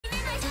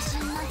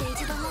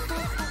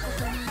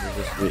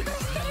Just wait.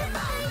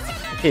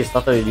 Okay,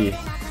 started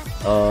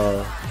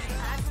already.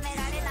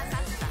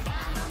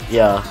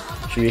 Yeah,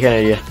 should be can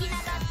already.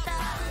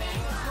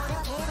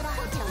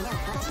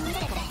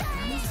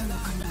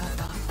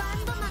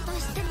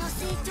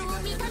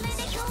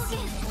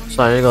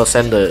 So I'm gonna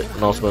send the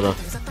announcement now.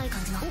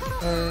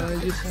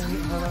 You send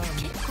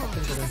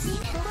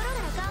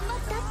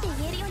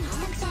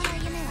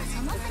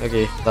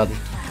Okay, done.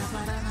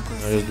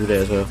 I'll just do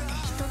that as well.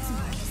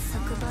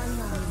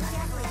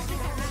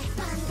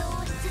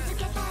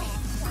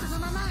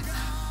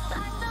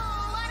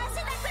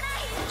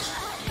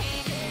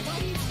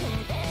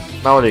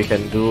 Now they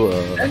can do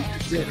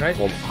right?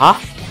 Huh?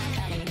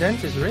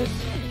 Dance is red.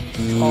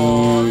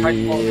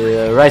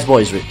 The rice ball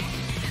is red.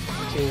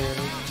 Okay.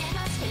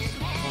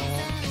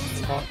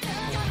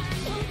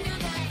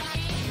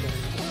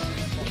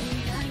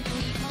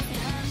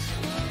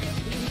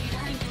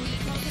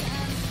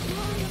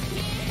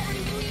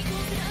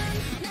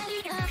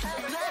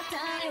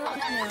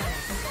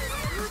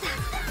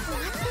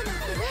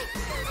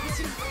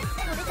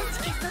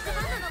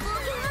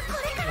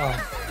 Oh,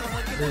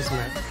 this is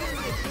mad.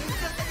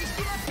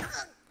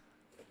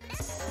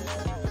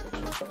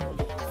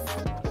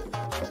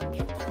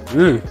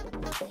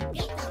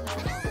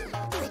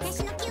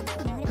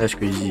 That's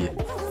crazy.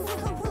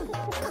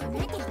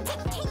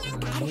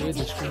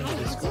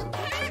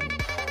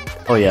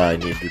 Oh yeah, I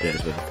need to do that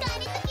as well.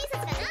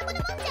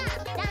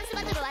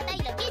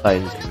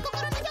 Fine.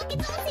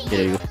 Okay,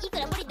 there you go.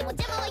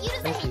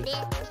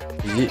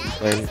 Is it?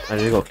 Fine. I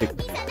just gotta click.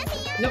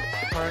 Yep.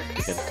 Alright.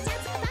 Okay.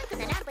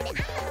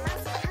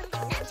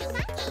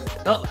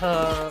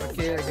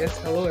 Okay, I guess.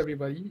 Hello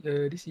everybody.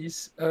 This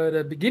is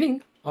the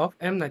beginning of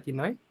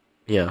M99.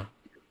 Yeah.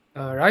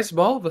 Rice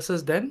ball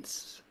versus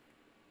dance.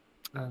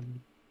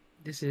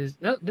 This is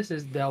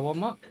their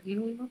warm up.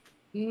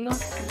 Not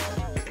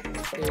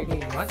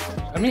saying much.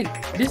 I mean,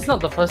 this is not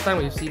the first time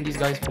we've seen these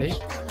guys play.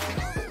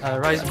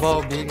 Rice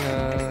ball being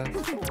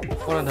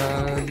one of the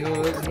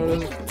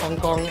Hong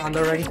Kong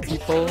underranked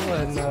people,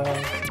 and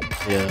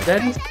Yeah.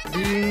 dance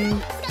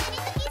being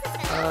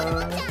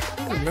I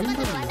don't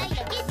remember.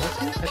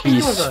 I think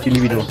He's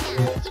Filipino.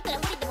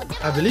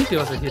 I believe he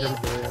was a hidden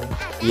player.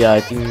 Yeah,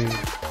 I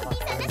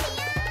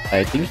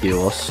think he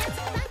was.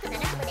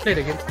 Played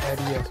against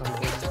Eddie or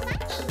something.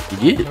 He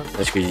did?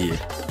 That's crazy.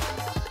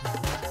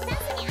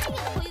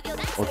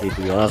 Okay,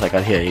 to be honest, I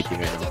can't hear anything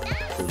right now.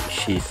 Holy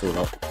shit, it's so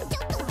loud.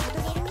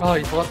 Oh,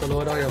 you forgot to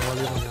lower down your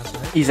volume on your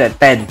side. He's at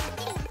 10.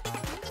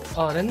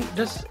 Oh, then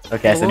just.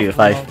 Okay, I set it at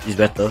 5. It's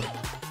better.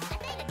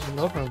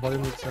 Lower from the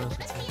volume itself.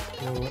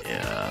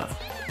 Yeah.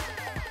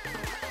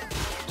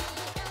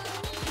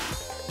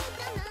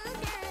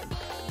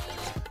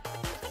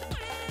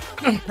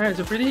 Alright, it's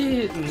a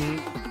pretty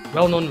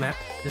well-known map.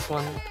 This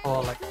one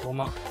for like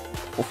warm up.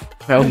 Oh,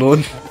 well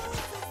known.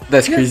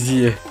 That's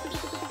crazy.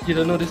 You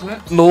don't know this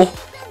map? No.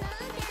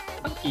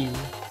 Okay.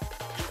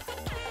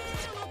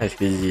 That's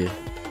crazy.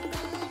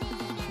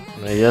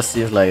 It just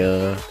seems like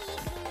a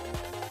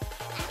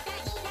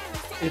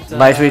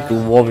nice way to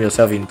warm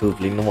yourself into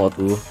playing No More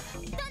 2.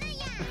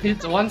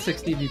 It's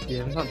 160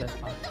 BPM, not that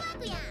hard.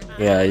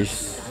 Yeah,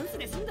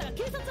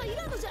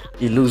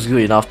 it looks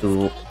good enough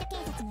for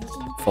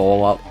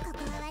warm up.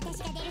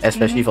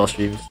 Especially for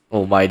streams.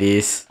 Oh my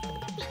days.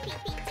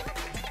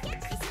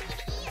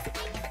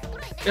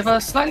 We have a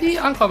slightly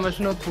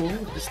unconventional pool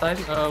this time.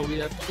 We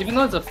have, even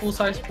though it's a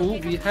full-size pool,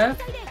 we have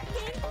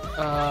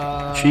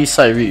 3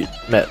 side read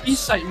maps. 3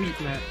 side read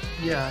map.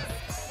 Yeah.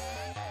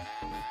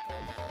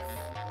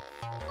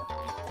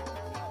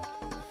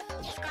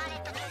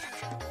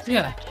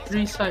 Yeah,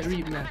 3 side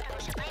read map.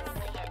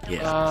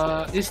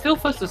 Yeah. It's still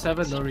first to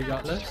 7 though,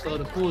 regardless. So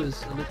the pool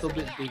is a little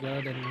bit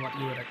bigger than what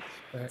you would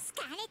expect.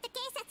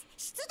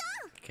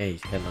 Okay,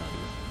 it's kinda.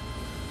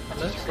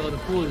 So the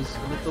pool is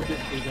a little bit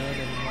bigger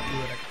than what you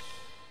would expect.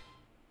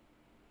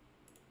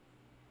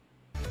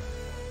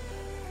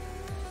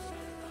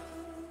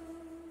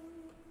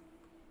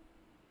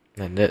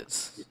 And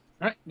that's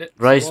Right, that's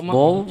rice warm-up.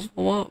 ball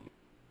warm up.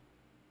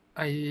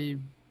 I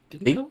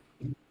think so.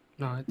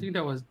 No, I think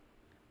that was.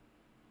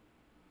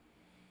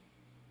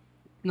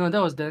 No,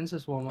 that was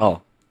Dance's warm up.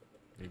 Oh.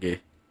 Okay.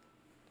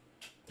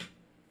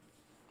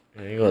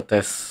 I gotta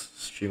test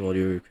stream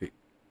audio real quick.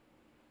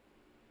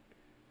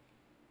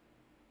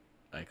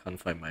 I can't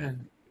find my. Yeah.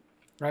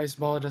 Rice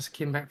ball just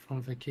came back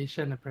from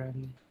vacation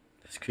apparently.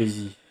 That's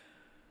crazy.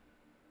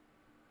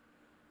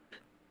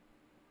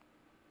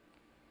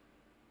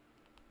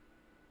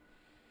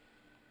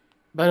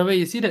 By the way,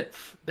 you see that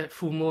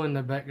Fumo in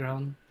the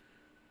background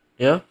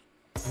Yeah?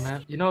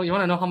 map? You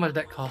wanna know how much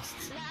that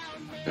costs?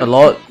 A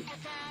lot.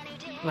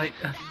 Like,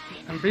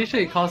 I'm pretty sure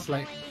it costs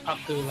like up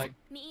to like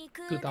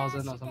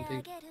 2,000 or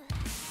something.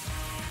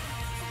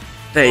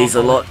 That is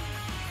a lot.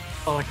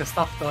 Or like a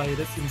stuffed toy.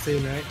 That's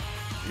insane, right?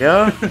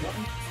 Yeah.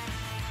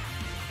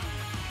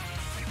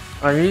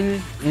 I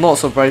mean, not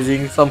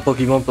surprising. Some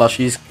Pokemon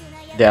plushies,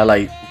 they are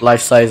like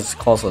life size,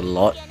 cost a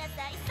lot.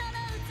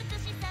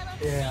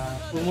 Yeah,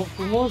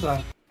 Fumos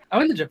are. I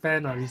went to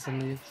Japan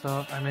recently,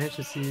 so I managed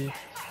to see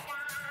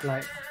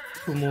like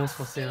promos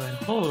for sale, and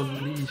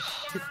holy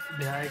shit,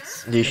 they are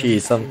This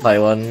is some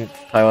expensive.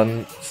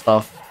 Taiwan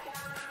stuff.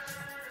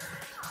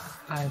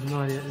 I have no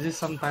idea. Is this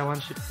some Taiwan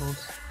shit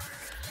post?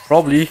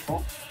 Probably.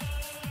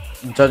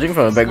 Judging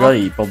from the background,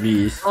 it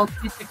probably is.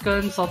 Salty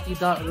chicken, salty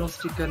duck,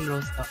 roast chicken,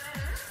 roast duck.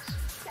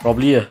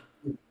 Probably.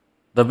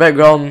 The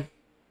background,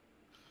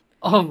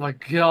 Oh my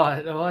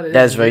god, what is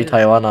that's very this?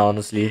 Taiwan,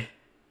 honestly.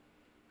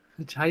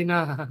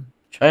 China.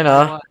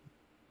 China?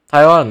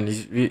 Taiwan,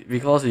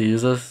 because it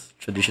uses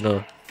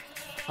traditional.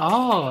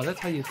 Oh, that's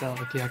how you tell.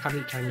 Okay, I can't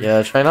read Chinese.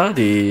 Yeah, China,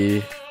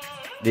 they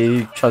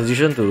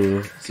transition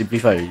to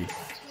simplify already.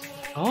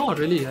 Oh,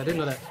 really? I didn't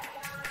know that.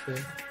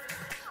 Okay.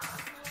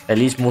 At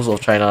least most of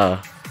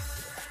China,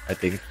 I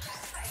think.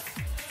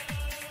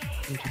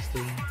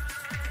 Interesting.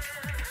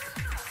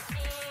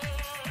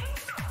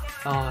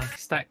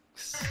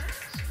 Stacks.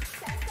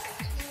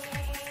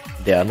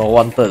 They are not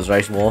one-third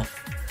rice more.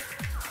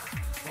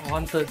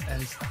 1/3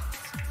 and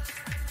stacks.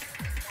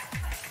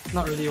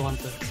 Not really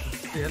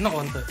 1/3. Yeah, not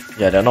 1/3.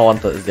 Yeah, they're not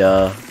one-third,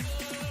 they're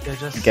They're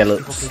just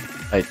gallops,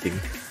 single-plated. I think.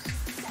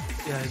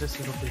 Yeah, just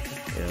single plated.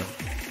 Yeah.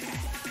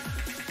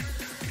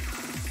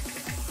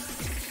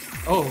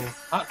 Oh,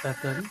 art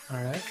pattern.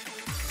 Alright.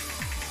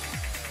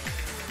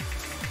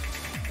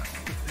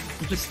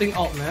 Interesting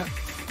alt map.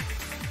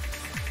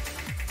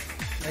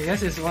 I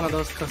guess it's one of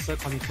those cursor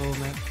control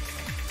maps.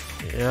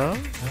 Yeah,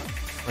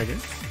 I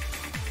guess.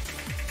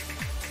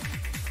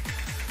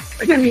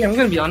 Again, I'm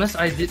gonna be honest,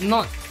 I did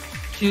not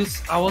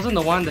I wasn't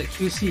the one that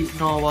QC,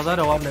 nor was I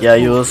the one that Yeah,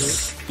 it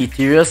was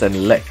Ethereus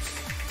and Lex,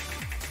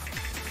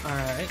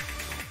 Alright.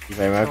 if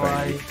I remember So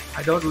correctly.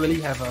 I don't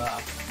really have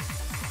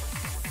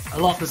a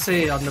lot to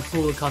say on the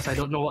pool because I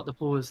don't know what the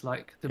pool is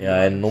like. To be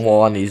Yeah, and no honest. more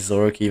one is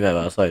Zoroark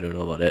map, so I don't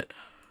know about that.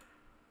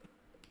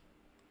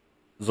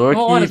 No one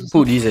Zoroark is-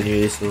 put this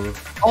anyway, so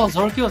Oh,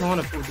 Zoroark was the one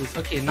that put this.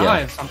 Okay, now Yeah. I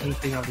have some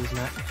inkling of this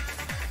map.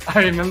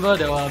 I remember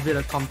there were a bit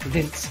of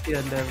complaints here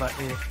and there, but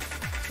hey,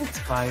 it's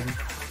fine.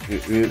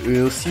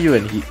 we'll see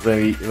when he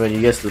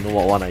gets to know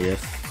what one, I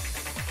guess.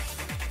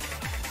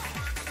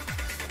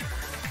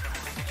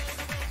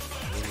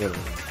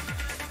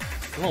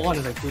 What one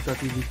is like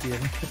 230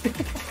 VPN?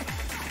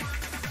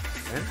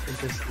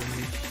 Interesting.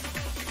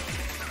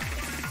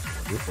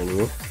 You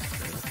follow.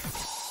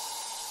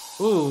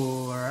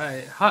 Ooh,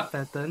 alright. Hard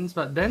patterns,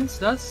 but Dance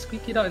does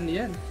squeak it out in the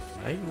end.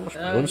 I watch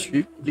my own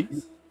stream,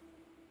 please.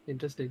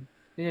 Interesting.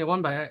 Yeah,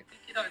 one by act.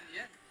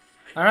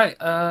 Alright,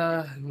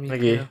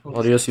 Okay,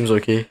 audio seems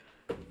okay.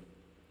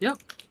 Yep.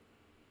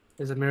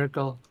 It's a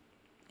miracle.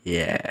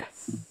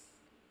 Yes.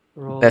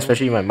 Roll.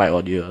 Especially my mic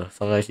audio.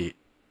 Sometimes it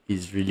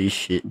is really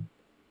shit.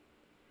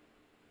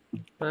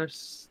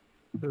 First,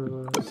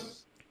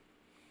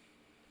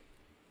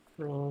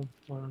 roll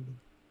one.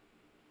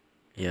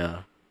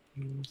 Yeah.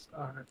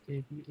 RAB.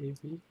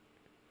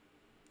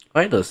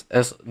 Why does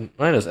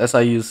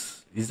SI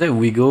use? Is that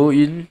wiggle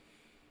in?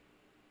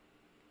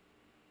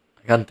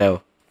 I can't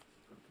tell.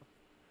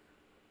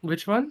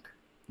 Which one?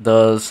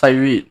 The side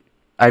read.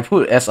 I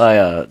put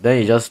SI then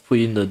you just put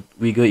in the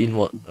wiggle in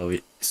what? Oh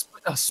wait.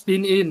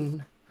 Spin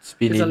in.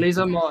 Spin It's a in.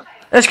 laser mod.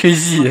 That's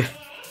crazy.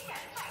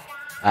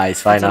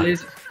 It's fine It's a lah.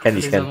 laser, Can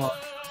is laser can. mod.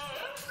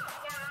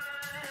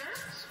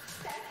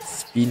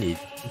 Spin it.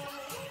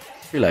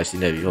 I feel like I've seen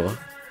that before.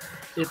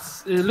 It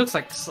looks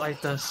like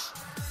sliders,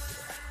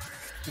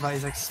 but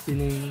it's like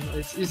spinning.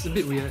 It's a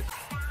bit weird.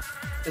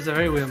 It's a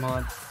very weird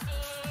mod.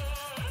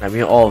 I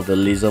mean all of the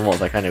laser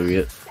mods are kinda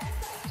weird.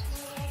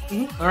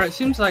 Alright,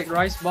 seems like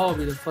RiceBall will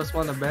be the first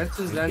one to ban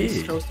since Lance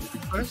Okay. chose to be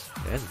first.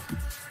 Then.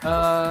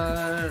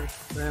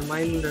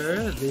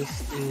 Reminder, this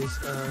is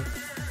a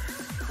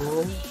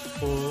full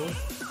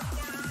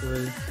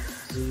with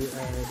the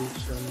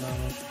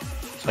additional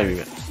Sorry,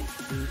 man.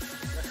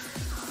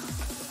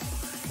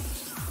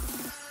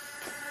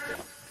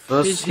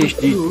 First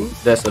HD,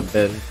 that's a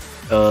ban.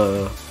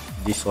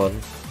 This one.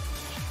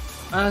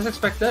 As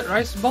expected,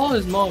 RiceBall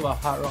is more of a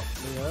hard rock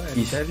player, and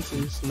He's- Dance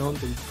is known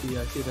to be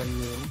a hidden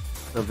name.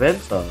 The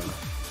bans are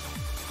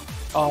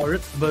Or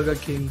Burger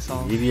King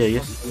song. maybe I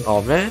guess.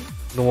 Oh man,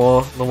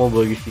 no more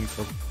Burger King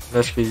song.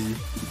 That's crazy.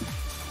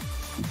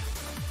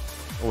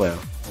 Oh well.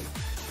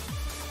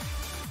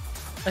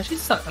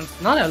 Actually,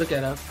 now that I look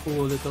at a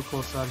pool a little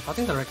closer, I'm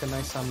starting to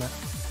recognize some.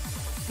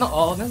 Not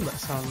all of them, but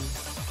some.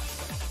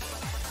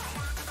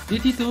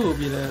 DT2 will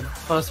be the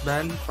first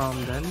band from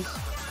Dance.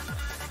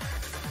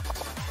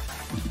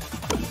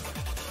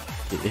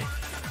 Okay.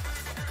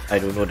 I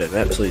don't know that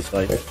map, so it's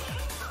fine.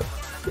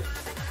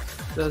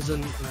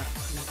 Doesn't.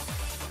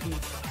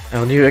 I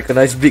only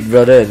recognize Big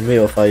Brother and May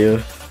of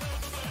Fire.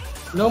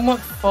 No more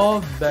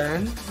 4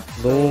 band.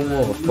 No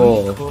more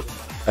 4.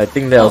 I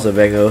think that was a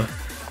banger.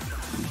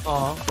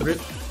 Oh,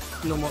 RIP.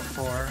 No more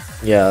 4.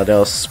 Yeah, that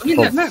was. I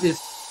mean, that map is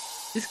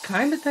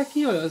kind of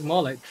techy, or it's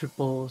more like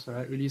triples,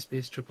 right? Release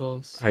based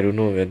triples. I don't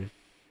know, man.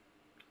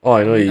 Oh,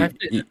 I know I've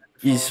played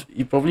that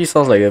it probably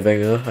sounds like a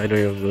banger. I don't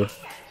remember.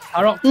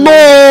 Harrock. No!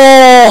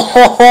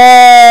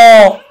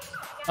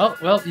 Oh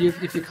well,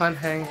 if you can't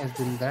hang has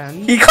been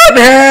banned. He can't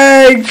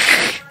hang!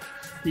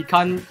 He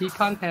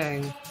can't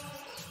hang.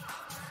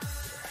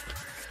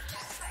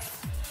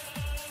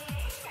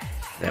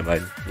 Never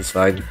mind, it's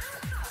fine.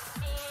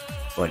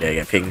 Oh, did I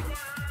get pinged?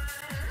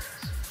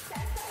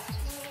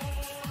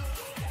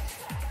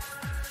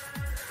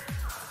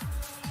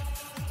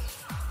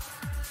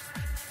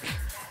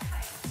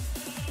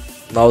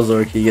 Now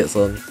Zorky gets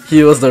on.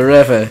 He was the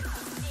ref eh.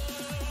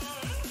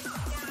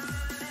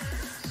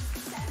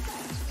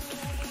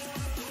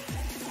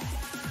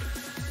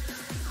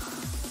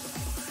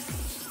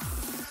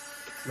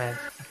 Man.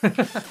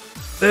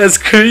 That's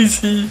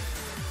crazy.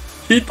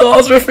 He thought I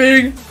was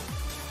refing.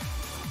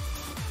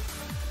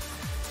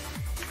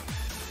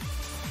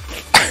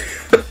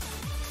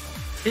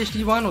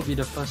 HD1 will be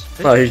the first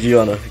pick. Ah,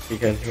 HD1 he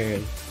can.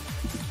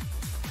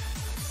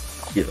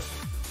 Here.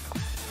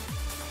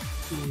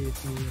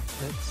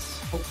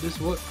 Let's hope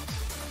this works.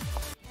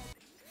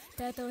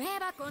 Yes,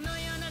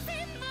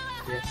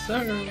 sir.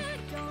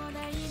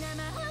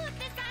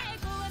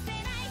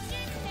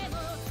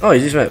 Oh,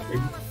 is this map?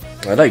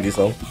 I like this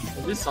song.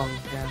 This song,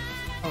 yeah,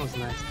 that was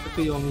nice.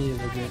 Tsukuyomi is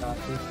a great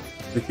artist.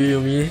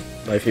 Tsukuyomi,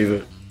 my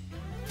favorite.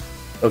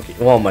 Okay,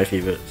 one of my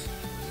favorites.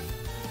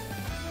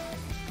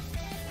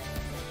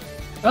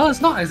 Well,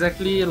 it's not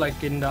exactly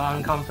like in the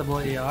uncomfortable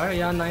AR.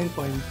 Yeah,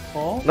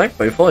 9.4.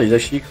 9.4 is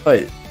actually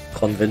quite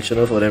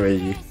conventional for them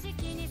already.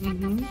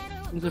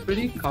 It's a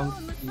pretty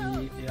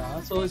comfy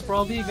AR, so it's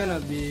probably gonna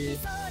be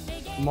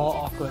more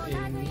awkward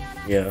in.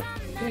 Yeah.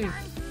 Okay.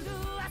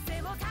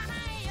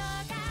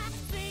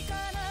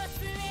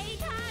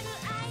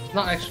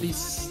 Not actually.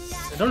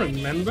 I don't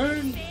remember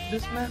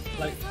this map.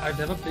 Like I've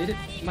never played it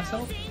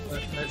myself,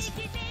 but let's.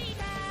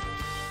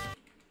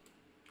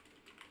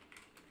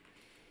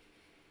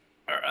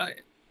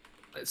 Alright,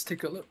 let's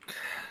take a look.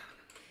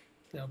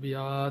 There'll be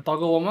a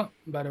toggle warm up,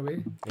 by the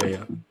way.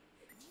 Yeah.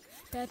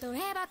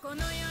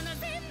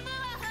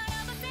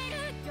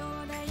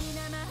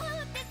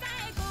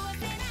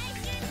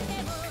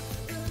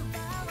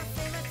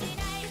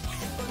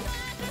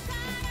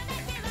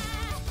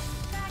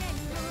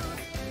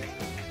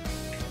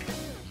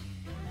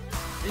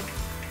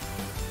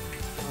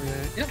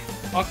 Yep,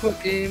 awkward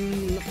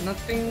aim,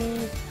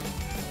 nothing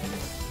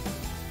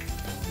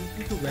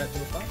too bad so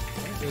far.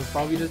 It will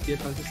probably just be a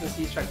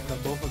consistency check for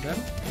both of them.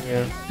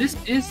 Yeah. This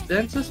is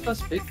Dance's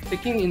first pick,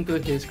 picking into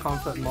his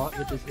comfort mod,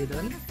 which is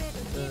hidden.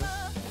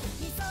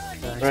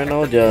 Right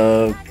now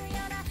they're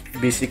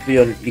basically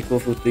on equal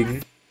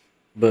footing,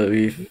 but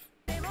with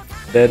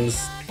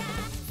Dance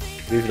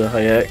with the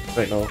high act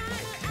right now.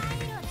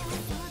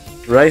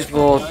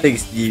 RiceBall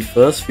takes the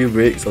first few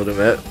breaks of the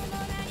map.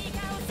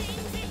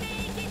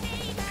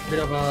 Bit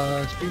of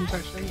a stream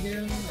section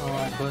here, or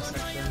a burst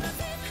section.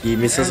 He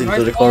misses And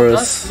into the RiceBall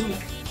chorus. does loop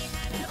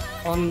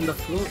on the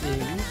float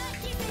aim.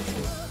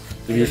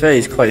 To be fair,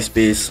 he's quite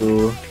spaced,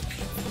 so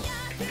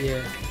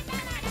Yeah.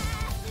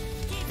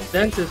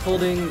 Dance is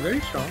holding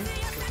very strong.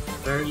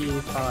 Very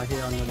far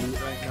here on the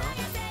lead right now.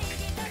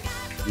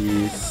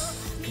 he's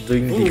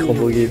doing the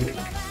combo game.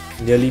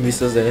 Nearly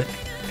misses there.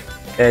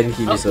 And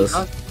he misses.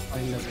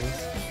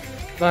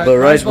 But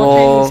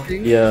RiceBall,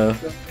 came yeah.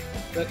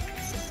 but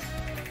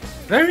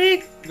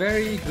very,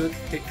 very good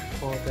pick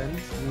for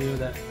Dance. I knew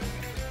that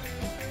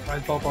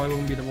RiceBall probably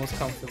won't be the most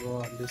comfortable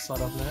on this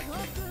sort of map.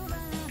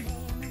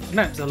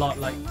 Map's a lot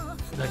like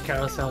the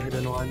carousel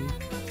hidden one.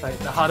 Like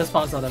the hardest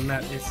parts of the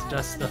map is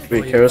just the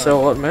Wait,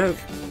 carousel what map?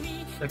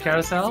 The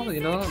carousel,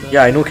 you know?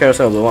 Yeah, I know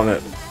carousel, but what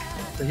map?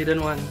 The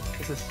hidden one.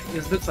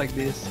 It looks like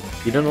this.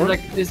 You don't know? It's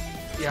like this.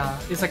 Yeah,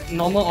 it's like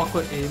normal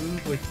awkward aim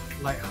with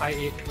like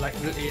like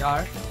good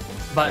AR,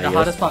 but the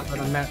hardest parts of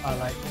the map are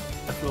like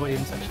the flow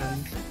aim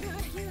sections.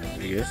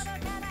 I guess.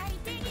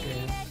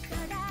 Yeah.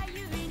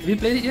 Have you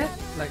played it yet?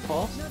 Like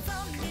calls?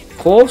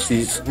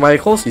 My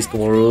calls is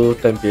tomorrow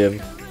 10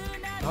 PM.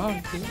 Oh,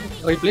 okay.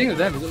 Oh, you're playing with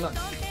them? Good luck.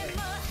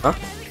 Huh?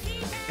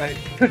 Like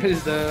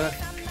is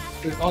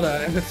with all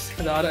the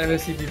other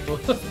MFC people.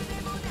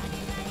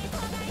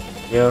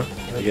 Yeah,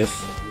 I guess.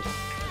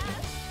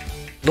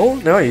 No,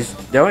 that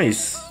one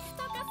is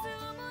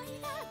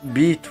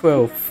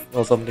B12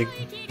 or something.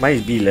 Mine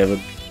is B11.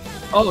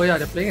 Oh yeah,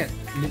 they're playing at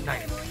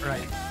midnight.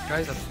 Right.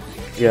 Guys are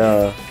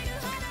Yeah.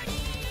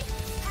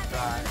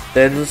 right.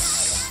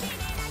 Dance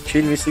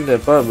Chin missing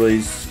that part, but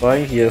it's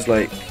fine. He has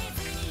like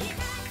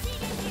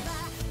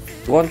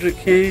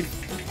 200k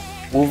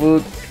over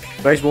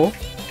RiceBall.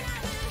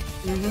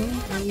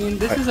 I mean,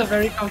 this is a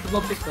very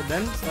comfortable pick for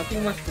them. There's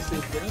nothing much to say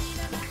here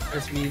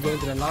as we go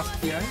into the last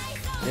PI.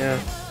 Yeah.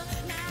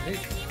 Right.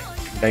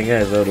 Banger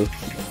as well though.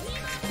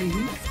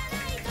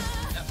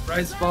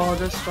 RiceBall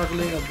just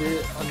struggling a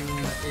bit on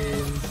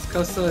aim. His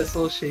cursor is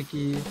so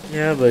shaky.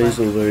 Yeah, but it's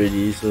over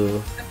already,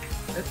 so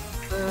It's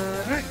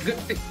alright, good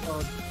pick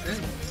for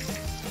them.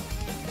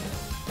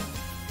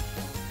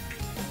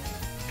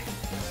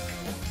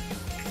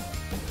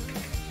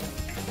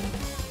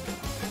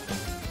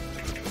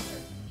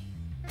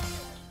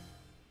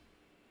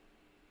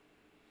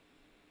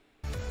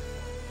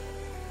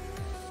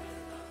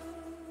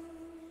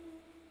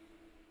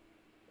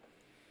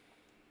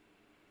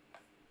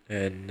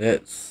 and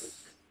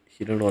that's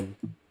hidden on.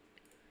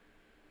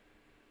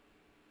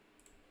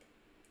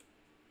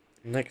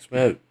 Next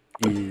map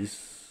is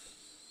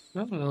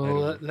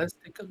Well, let's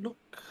take a look.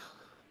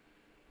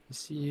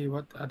 See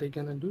what are they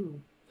gonna do.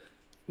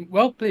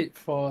 Well played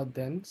for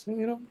Dance,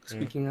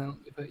 speaking out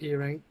with an A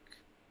rank.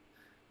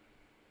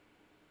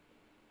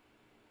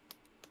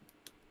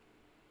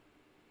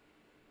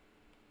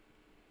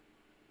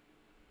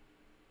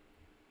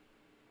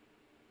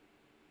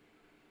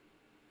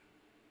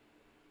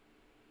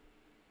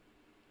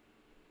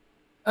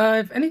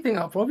 If anything,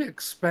 I'll probably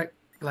expect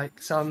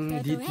like some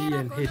DT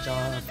and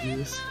HR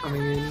abuse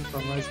coming in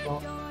from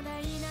RiceBall.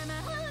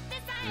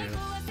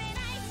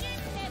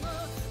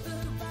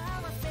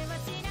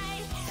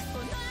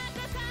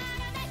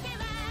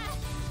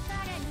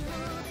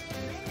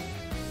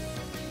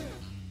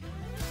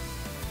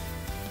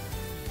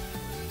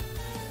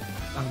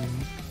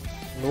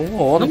 No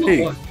more one pick.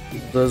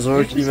 The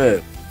Zoroark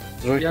map.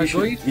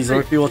 Is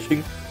Zoroark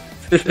watching?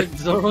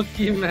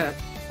 Zoroark map.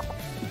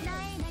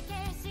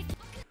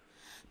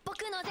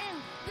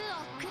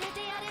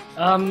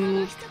 A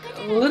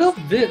little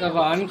bit of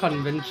an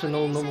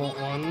unconventional number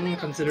one,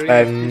 considering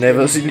I've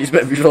never seen this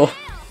map before.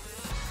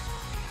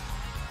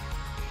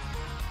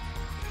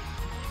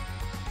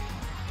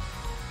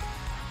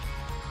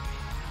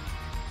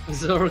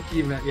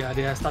 Zoroark map, yeah,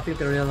 they are starting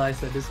to realize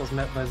that this was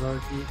mapped by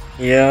Zoroark.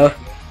 Yeah.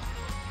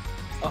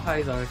 Oh,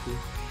 hi Zoroark.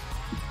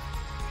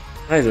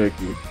 Hi Zoroark.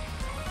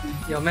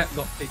 Your map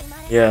got picked.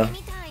 Yeah.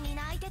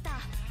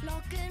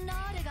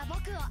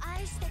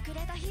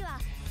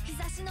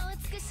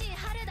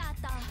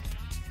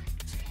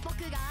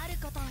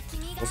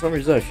 For some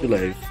reason I feel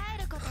like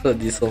I've heard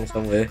this song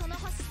somewhere.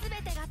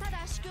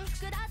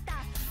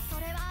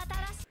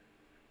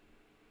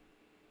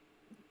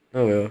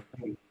 Oh well.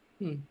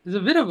 It's a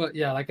bit of a,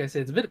 yeah, like I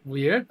said, it's a bit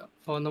weird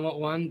for number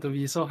one to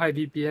be so high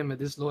BPM at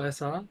this low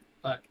SR,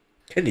 but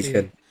Can this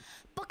can.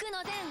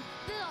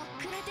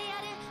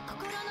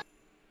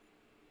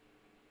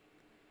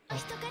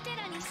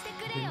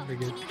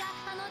 Begin.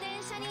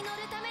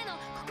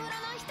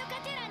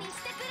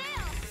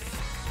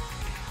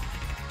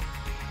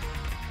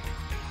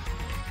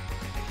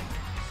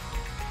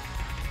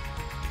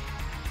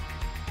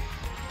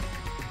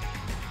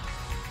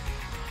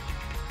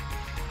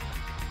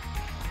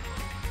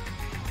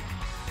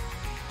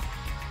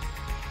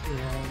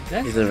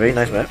 Yeah, It's a very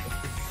nice map.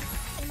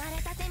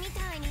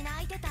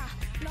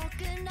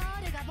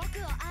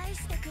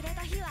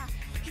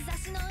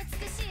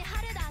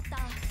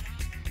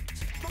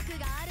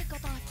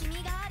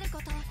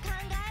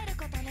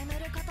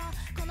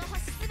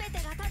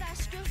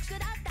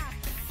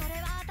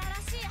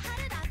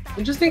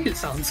 Interesting it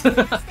sounds.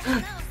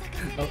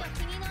 Oh.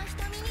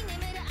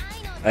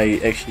 I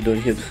actually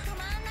don't hear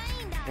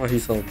what he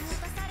sounds.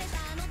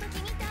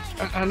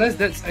 Unless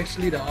that's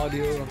actually the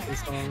audio of the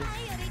song.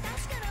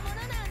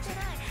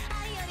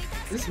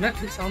 This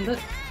map it sounded.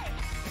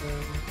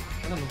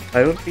 I don't know.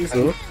 I don't think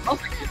so. I'll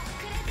pick it.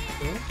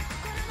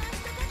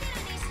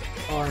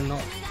 So? Or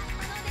not.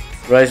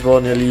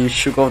 RiceBall nearly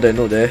shook off that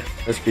note there.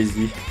 That's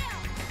crazy.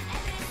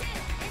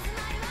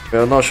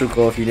 Well, not shook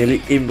off, he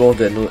nearly aimed off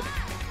that note.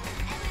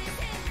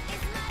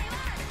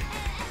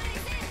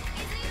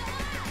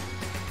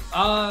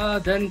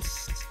 Then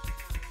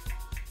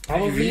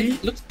probably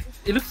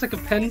it looks like a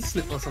pen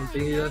slip or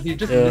something. He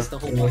just missed the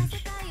whole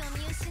bunch.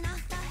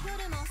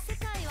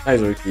 Hi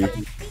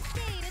Zoroark.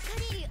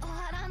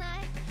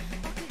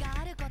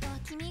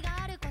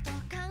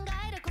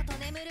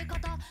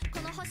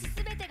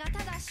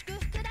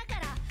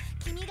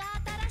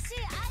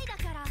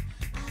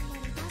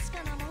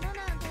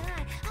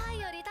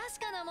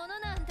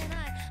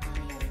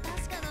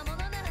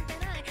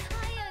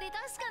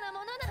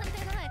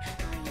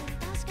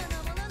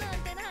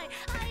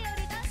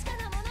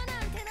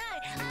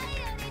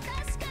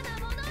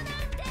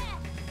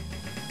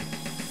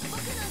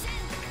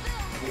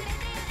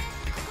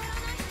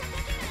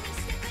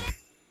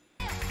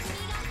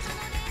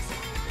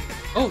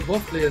 Oh,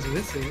 both players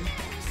missing.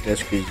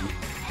 That's crazy.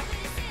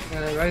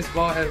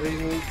 RiceBall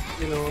having,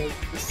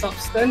 a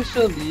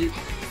substantial lead,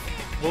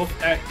 both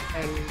act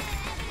and,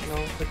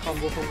 the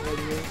combo from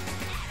earlier.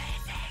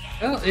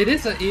 Well, it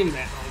is an aim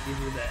map, I'll give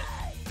you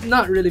that.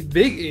 Not really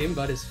big aim,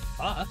 but it's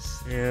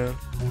fast. Yeah.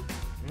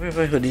 Where have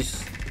I heard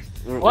this?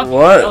 What?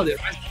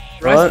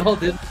 RiceBall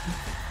did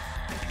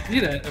see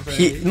that,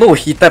 apparently.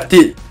 He tapped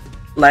it.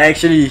 Like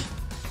actually.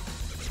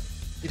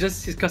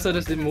 His cursor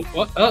just didn't move.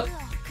 What?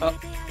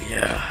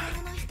 Yeah.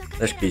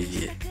 That's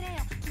crazy.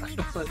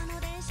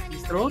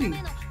 He's throwing.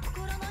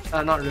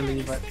 Not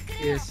really, but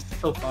he is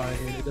so far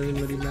ahead. It doesn't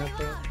really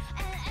matter.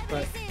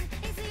 But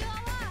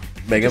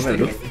Mega Man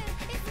though.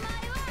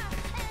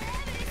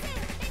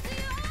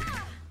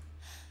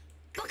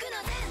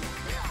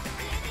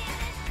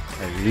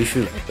 I really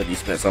should have put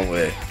this map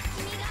somewhere.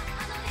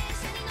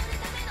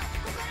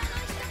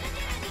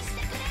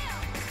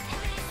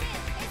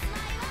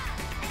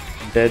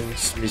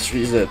 Dance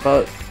mysteries that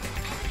part.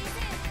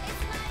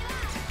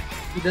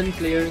 hidden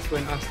players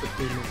when asked to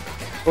play more.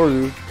 For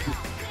you.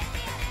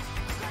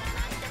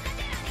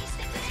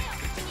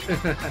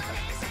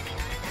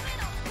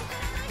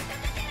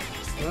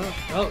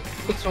 Well,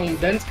 looks from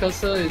Dan's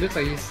cursor, it looks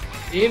like he's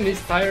Aim is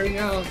tiring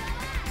out.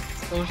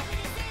 So,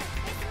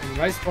 and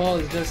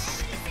RiceBall is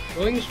just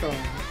going strong.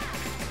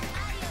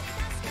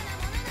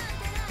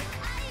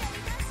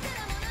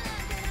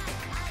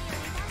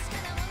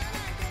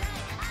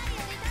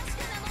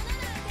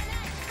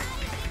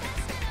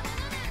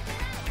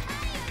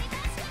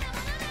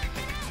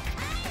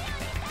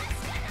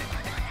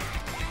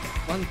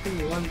 One,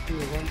 two, one, two,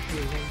 one,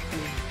 two, one,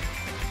 two.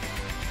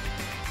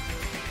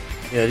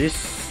 Yeah, this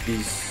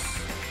is...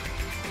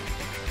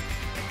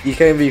 He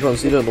can be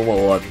considered number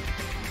one.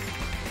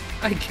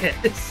 I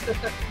guess.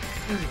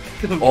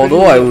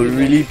 Although I would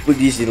really put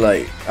this in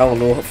like, I don't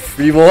know,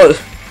 free mod.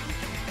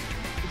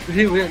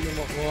 Pretty weird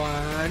number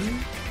one.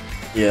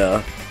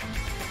 Yeah.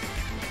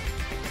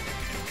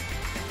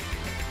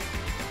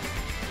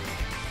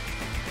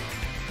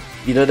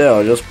 Either that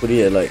or just put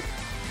it at like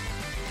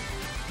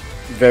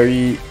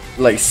very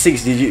like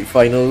 6-digit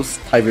finals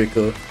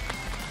tiebreaker.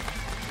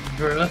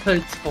 Bruh,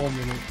 it's 4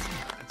 minutes.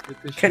 It's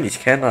good to Can is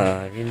can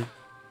I mean,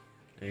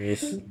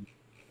 anyways,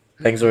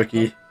 thanks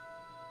Rocky.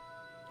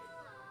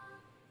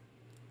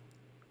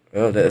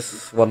 Well,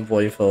 that's 1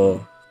 point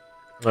for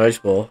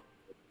RiceBall.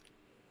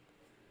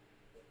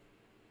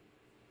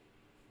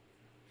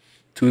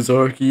 2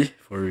 Zorky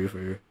for you, for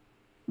you.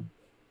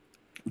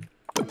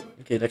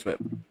 Okay, next map.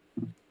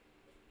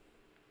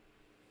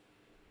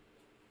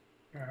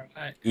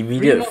 Alright.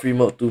 Immediate free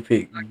mode 2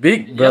 pick.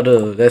 Big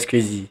brother, that's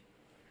crazy.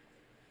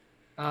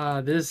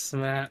 This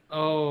map.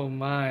 Oh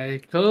my.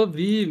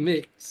 Kirby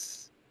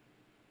mix.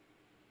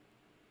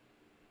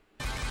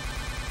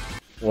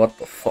 What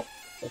the fuck?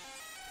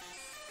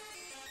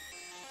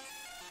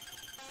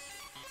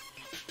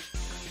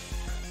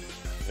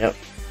 Yep.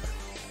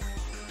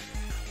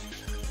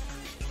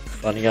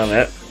 Funny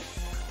map.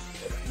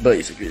 But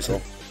it's a great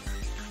song.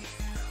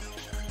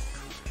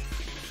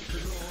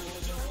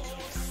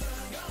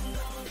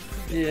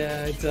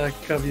 Yeah, it's a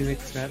Kirby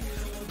mix map.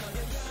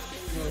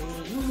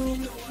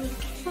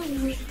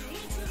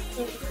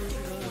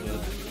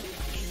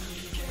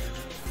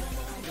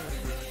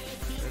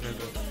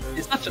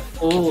 It's such an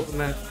old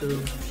map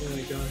too. Oh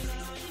my god.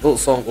 Old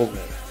song, old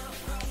map.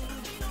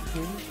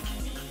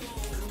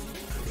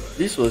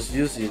 This was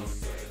used in...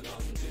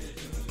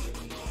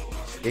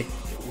 Okay.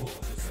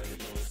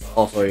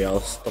 Oh sorry, I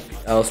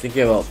was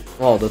thinking about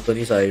one of the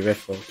tourneys I read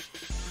for.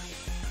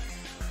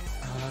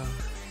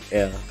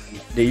 Yeah.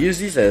 They use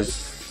this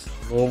as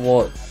no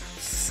mod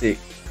 6,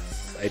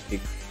 I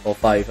think. Or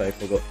 5, I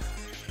forgot.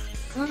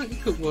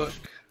 It could work.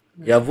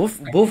 Yeah, both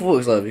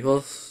works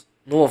because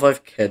no mod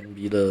 5 can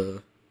be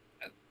the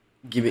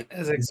gimmick.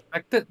 As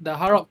expected, the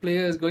hard rock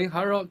player is going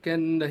hard rock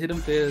and the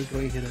hidden player is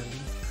going hidden.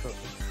 So,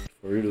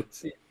 For real.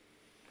 see.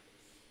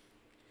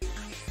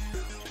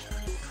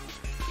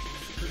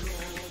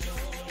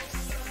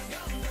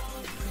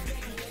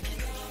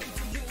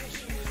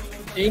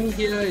 Aim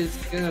here is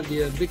gonna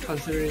be a big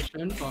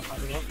consideration for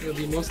hard rock. It'll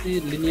be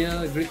mostly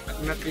linear grid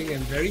mapping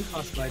and very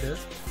fast gliders,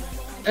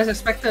 as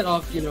expected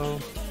of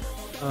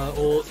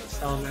old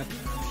style map.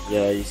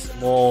 Yeah, it's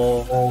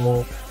more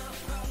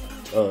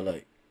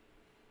like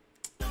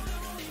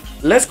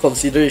less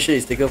consideration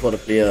is taken for the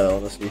player,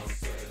 honestly.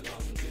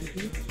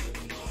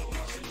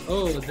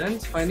 Oh,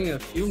 Dan's finding a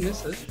few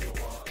misses.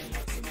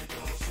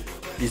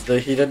 It's the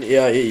hidden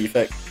AIA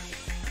effect.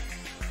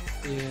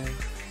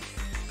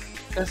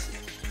 Yeah.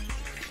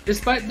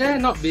 Despite there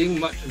not being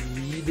much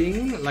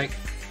reading, like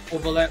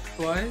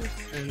overlap-wise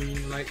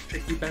and like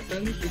tricky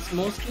patterns, it's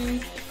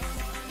mostly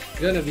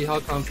gonna be how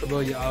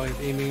comfortable you are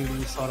with aiming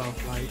these sort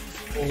of like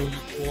old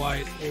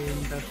wide aim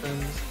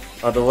patterns.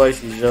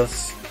 Otherwise, it's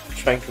just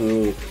trying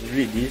to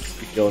read this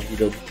if you're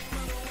hidden.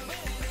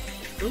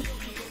 True.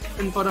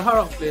 And for the hard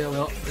rock player,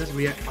 well, just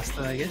react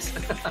faster, I guess.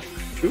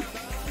 True.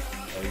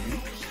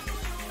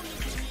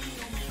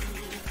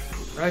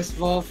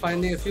 RiceBall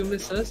finding a few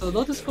misses,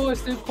 although the score is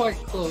still quite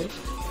close.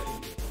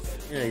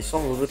 Yeah, he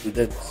swung over to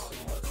dance.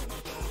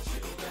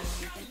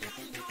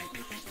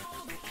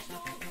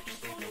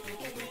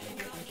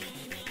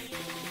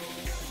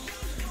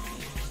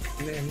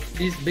 Man,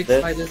 these big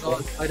spiders all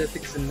have spider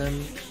ticks in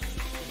them,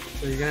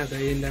 so you're gonna have to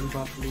aim them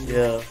properly.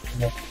 Yeah.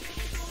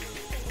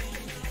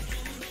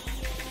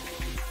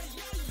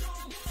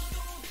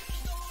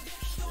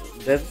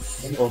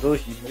 Dance, although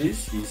he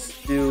missed, he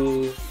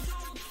still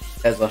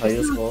has a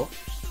higher score.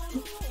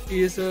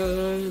 He is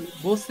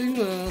boasting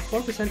a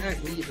 4%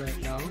 act lead right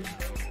now.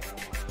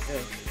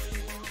 Yeah.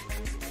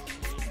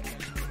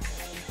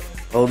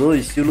 Although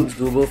it still looks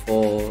doable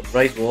for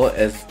RiceBall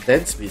as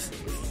Dance misses.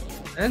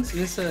 Dance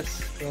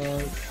misses.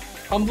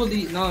 Humble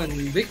lead now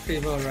in big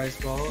favor of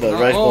RiceBall. But now,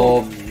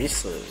 RiceBall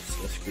misses.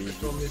 That's crazy.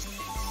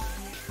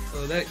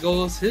 So that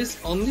goes his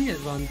only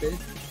advantage.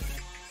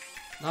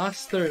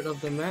 Last third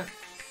of the map.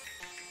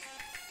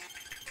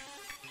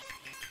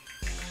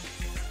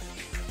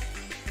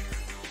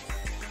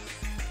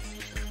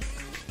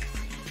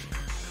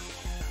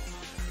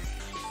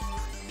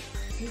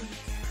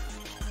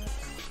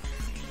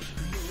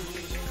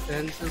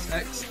 Dance's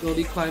X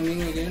slowly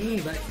climbing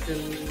again, back to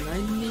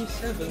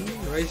 97,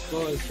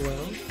 RiceBall as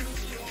well.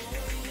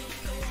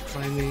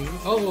 Climbing.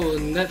 Oh,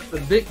 and that's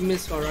a big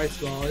miss for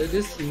RiceBall.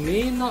 This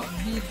may not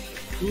be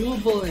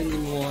doable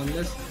anymore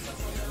unless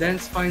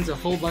Dance finds a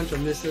whole bunch of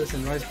misses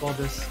and RiceBall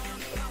just,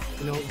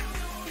 you know,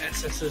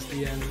 accesses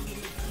the end.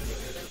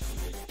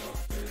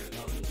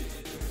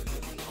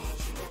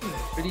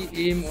 Pretty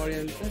aim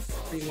oriented,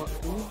 pretty much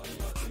cool.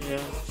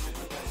 Yeah.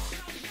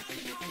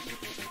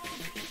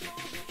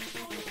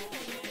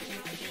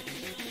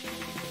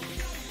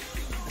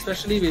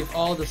 Especially with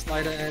all the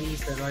slider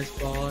ends that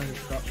RiceBall has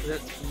got.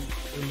 That's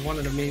one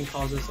of the main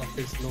causes of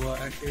his lower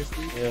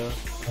accuracy. Yeah.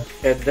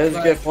 Can Dance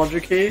get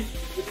 400k?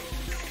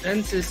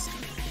 Dance is...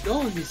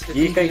 Oh, he's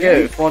He can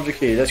get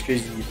 400k, that's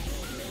crazy.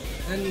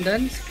 And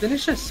Dance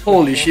finishes.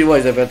 Holy shit, what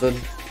is that pattern?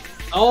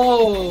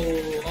 Oh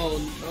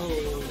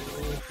no.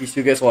 He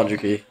still gets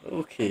 100k.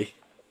 Okay.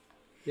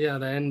 Yeah,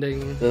 the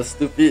ending. The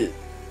stupid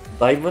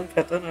diamond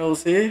pattern, I will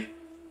say.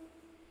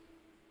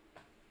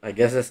 I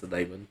guess that's the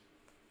diamond.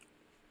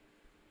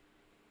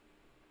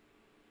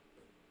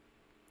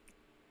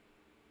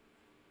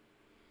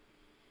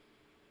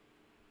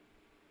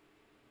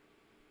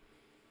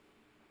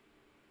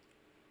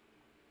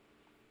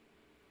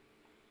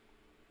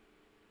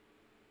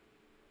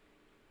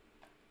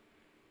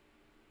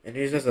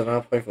 Anyways, that's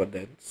another point for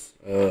Dance.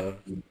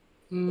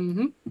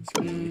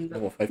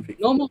 Number 5 pick.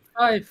 Normal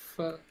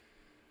 5.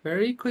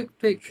 Very quick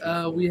pick.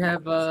 We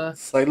have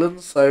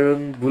Silent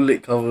Siren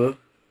Bullet cover.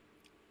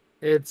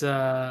 it's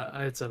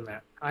a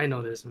map. I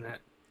know this map.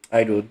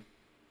 I don't.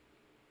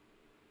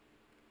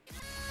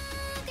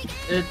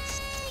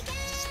 It's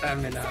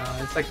stamina.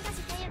 It's like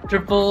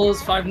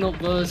triples, 5-note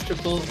burst,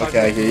 triples, 5-note Okay,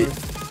 I hear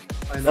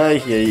burst. I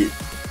hear it.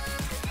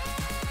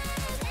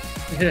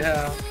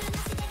 Yeah.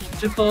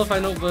 Triple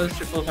 5-note burst,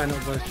 triple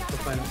 5-note burst, triple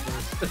 5-note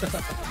burst.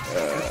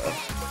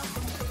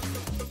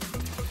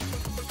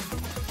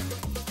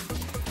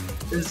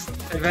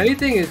 If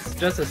anything, it's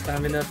just a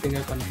stamina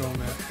finger control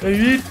map. I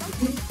mean,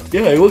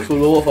 yeah, it works for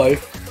lower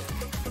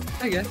 5.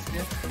 I guess,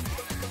 yeah.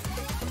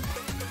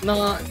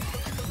 Not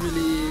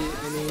really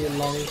any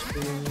long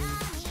streams.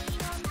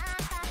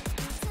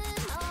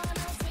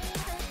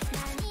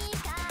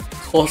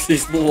 Cost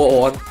is no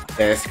 1.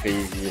 That's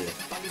crazy.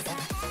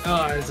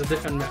 Oh, it's a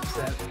different map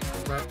set,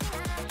 but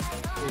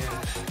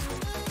yeah.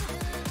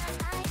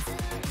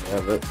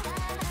 Yeah, but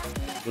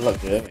good luck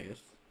to them, I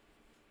guess.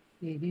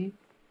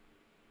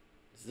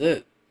 Is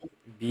it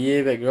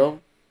BA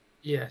background?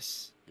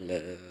 Yes,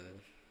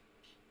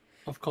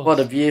 of course. What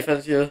are the BA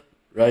fans here?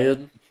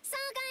 Ryan?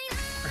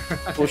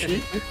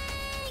 Toshi?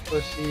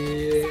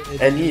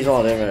 Toshi. Annie is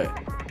one of them, right?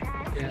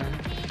 Yeah.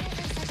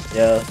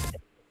 Yeah.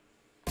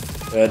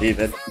 Well, they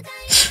man.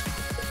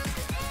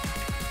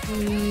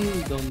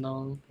 Don't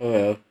know. Oh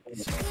well.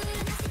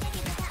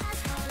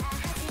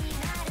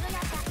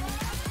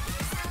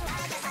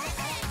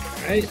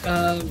 Right,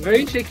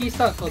 very shaky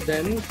start for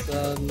Dance.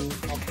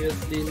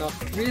 Obviously not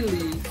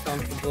really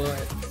comfortable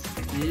at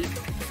speed.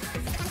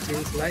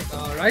 Seems like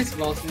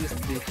RiceBall seems to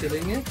be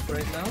killing it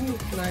right now.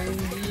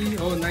 90,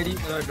 90,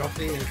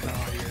 dropping it now,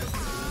 I guess.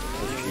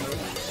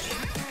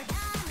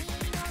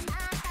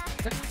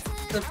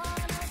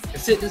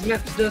 That's it, this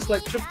map's just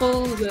like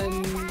triples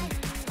and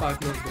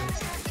 5-note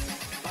burst.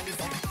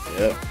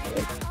 Yep.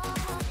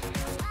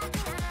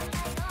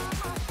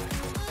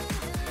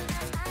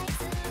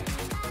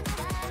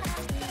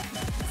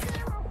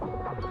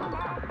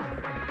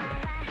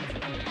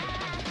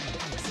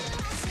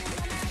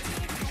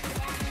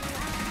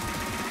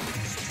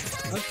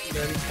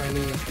 Then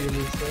finding a few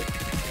mistakes.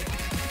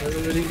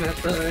 Doesn't really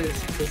matter,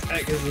 this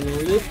act is a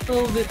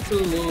little bit too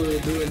low to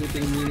do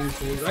anything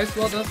meaningful.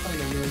 RiceBall does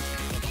find a miss.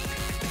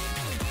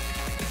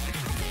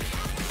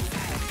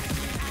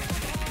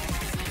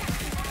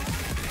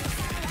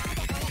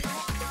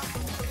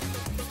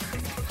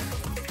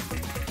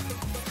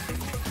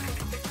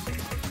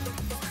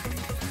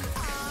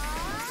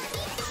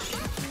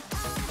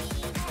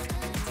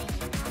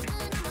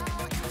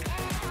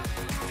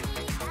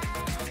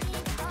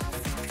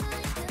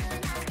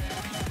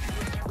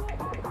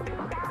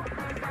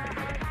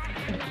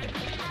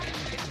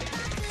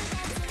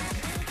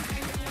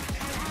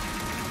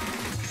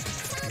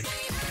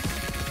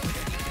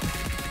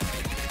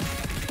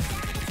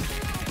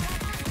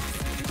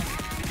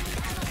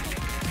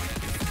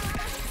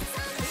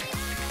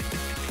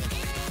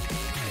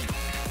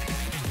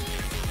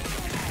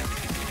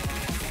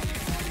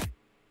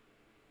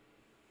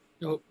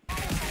 Nope.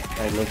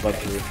 I love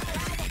Batu.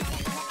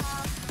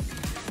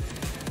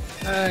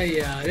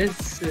 Yeah,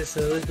 this is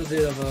a little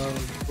bit of a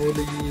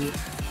bully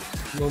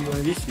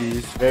moment. This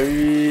is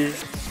very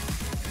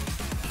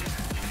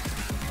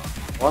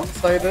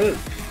one-sided.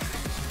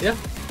 Yeah.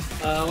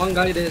 One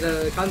guy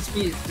that can't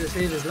speed to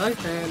save his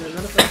life, and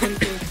another person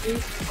can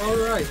speed.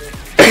 Alright.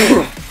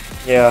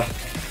 Yeah.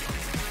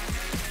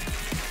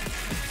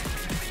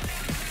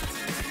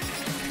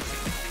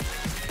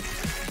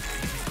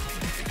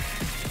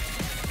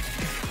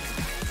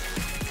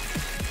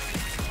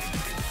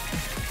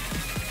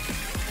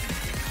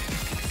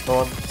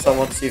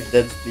 Someone save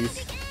Dance, please.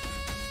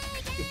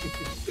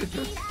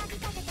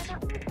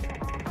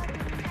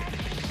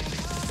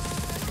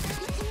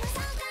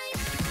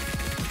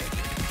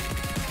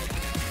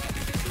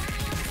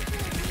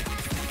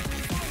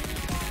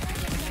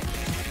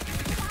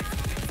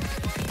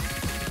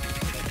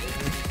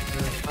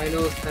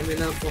 final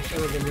stamina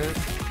portion of the map.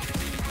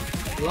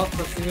 Lots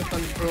of finger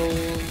control,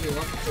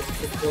 lots of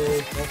people,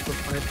 lots of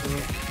fighter.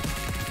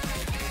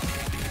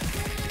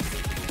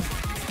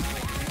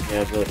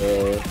 Yeah, but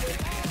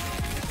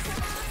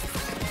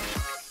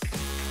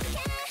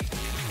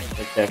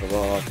I care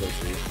about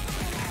accuracy.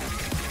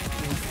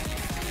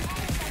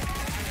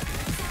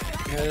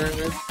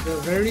 That's a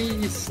very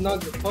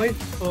snug point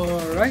for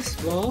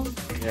RiceBall.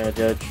 Yeah,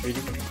 they're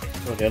trading.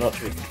 No, they're not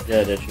trading.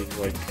 Yeah, they're trading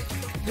points.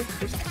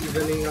 Just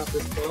evening up the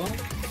score.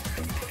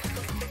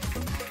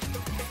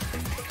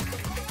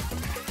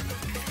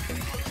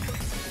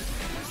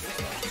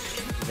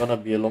 It's gonna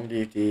be a long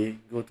day if they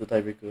go to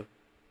tiebreaker.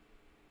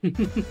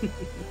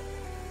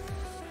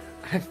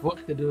 I have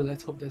work to do.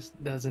 Let's hope this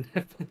doesn't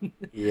happen.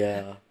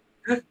 Yeah.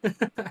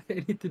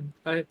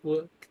 I have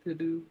work to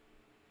do.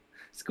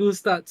 School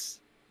starts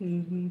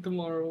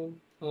tomorrow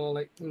or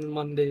like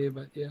Monday,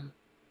 but yeah.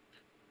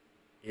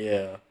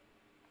 Yeah.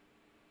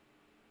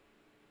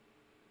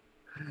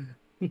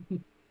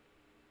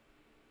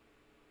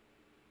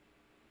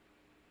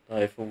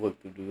 I have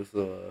homework to do,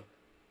 so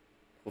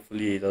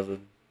hopefully it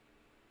doesn't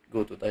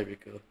go to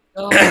tiebreaker.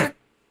 Sec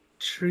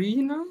 3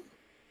 now?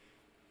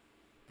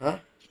 Huh?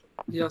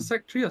 Yeah,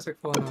 Sec 3 or Sec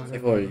 4 now?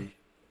 Sec 4 already.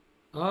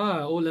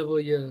 Ah, O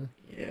level year.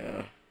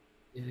 Yeah.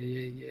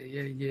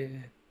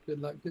 Yeah.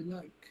 Good luck.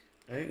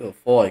 I think a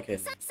 4 I can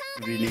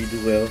really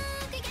do well.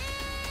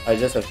 I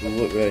just have to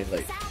work well in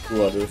like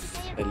 2 others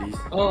at least.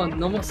 Oh,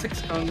 number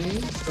 6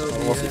 coming. So Number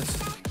we have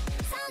 6.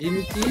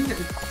 Unity.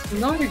 It's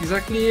not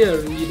exactly a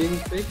reading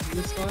pick,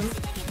 this one.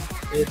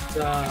 It's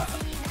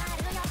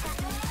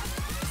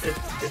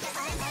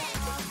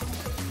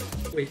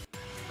wait,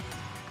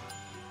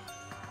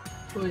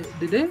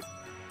 did they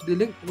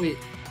link? Wait,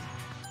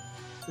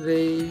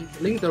 they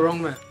linked the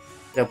wrong map.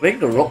 They're playing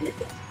the rock.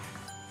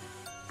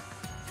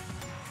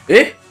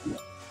 Eh?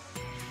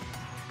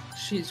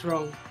 Sheet's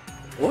wrong.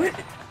 What?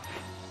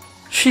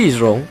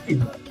 She's wrong.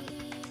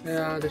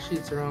 Yeah, the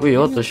sheet's wrong. Wait,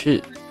 what the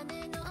shit?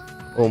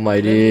 Oh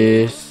my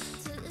days.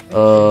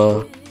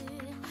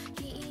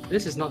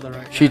 This is not the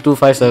right. She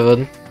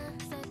 257.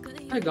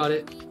 I got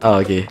it. Oh,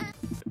 okay.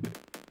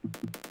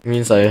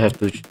 Means I have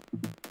to.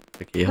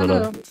 Okay, hold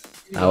on.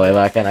 Whatever,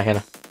 I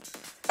can.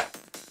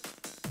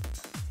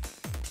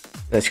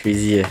 That's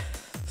crazy.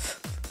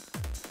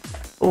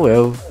 Oh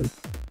well.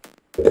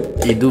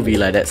 It do be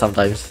like that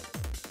sometimes.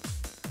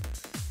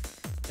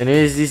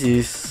 Anyways, this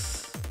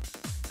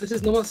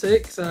is number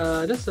 6.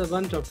 Just a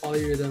bunch of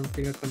polyrhythm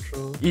finger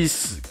control.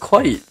 It's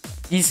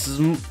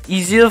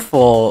easier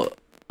for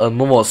a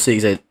Monarck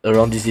 6 at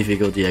around this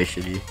difficulty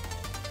actually.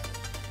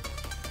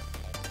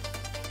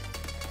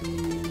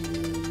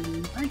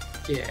 I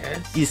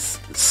guess. It's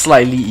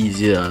slightly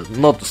easier,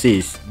 not to say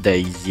it's that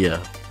easier.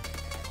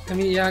 I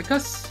mean, yeah,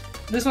 cause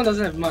this one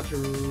doesn't have much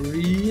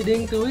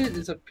reading to it.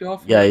 It's a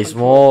pure. Yeah, it's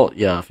more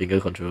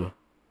finger control.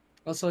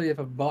 Also, you have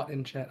a bot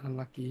in chat.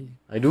 Unlucky.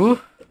 I do.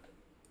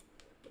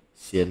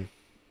 Sian.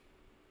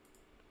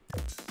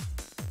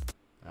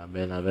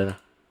 Ben. How do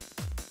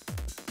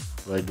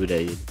I do that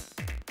again?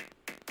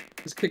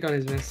 Just click on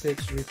his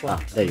message,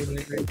 report. There you go.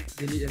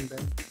 Delete and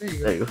then.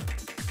 There you go.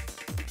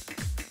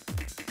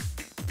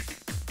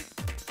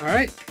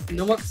 Alright,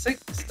 number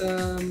 6. It's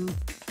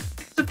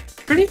a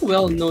pretty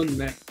well-known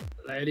map.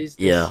 Like, at least.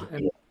 Yeah.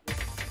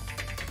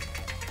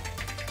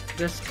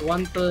 Just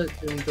 1/3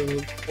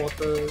 into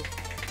quarters.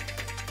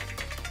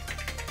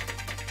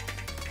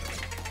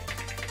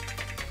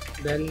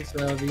 Then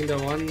being the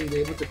one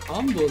able to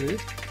combo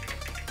this.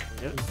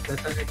 Yeah.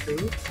 That's how I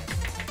do.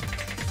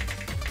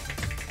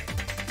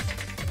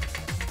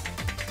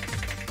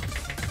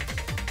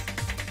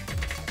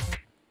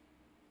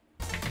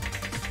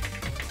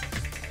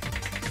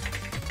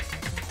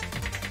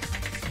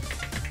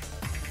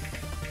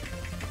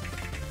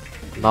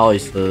 Now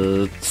it's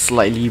the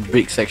slightly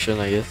break section,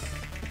 I guess.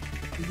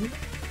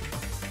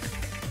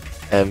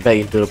 And back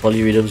into the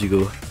polyrhythms you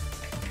go.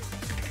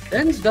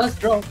 Dance does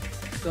drop.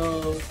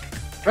 So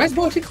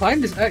RiceBall actually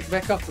climbed his act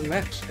back up the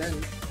match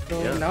then.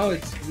 So now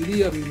it's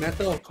really a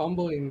matter of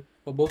comboing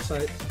for both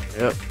sides.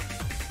 Yep.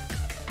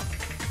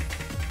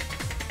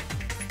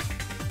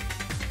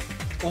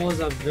 Scores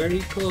are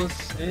very close.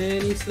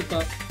 Any slip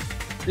up.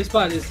 This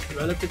part is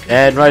relatively.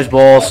 And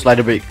RiceBall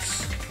slider breaks.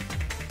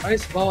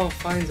 RiceBall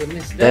finds a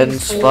miss.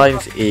 Dance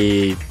finds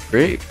a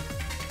break.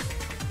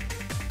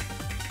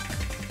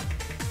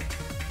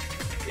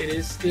 It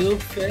is still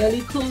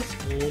fairly close.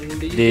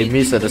 Only They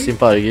miss at the same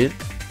part again.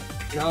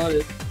 Now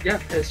the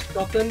gap has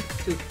shortened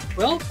to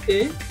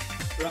 12k.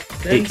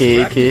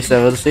 AK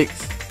 76.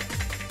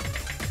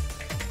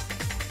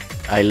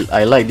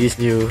 I like this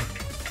new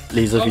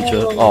laser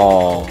feature.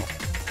 Oh,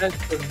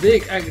 that's a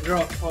big egg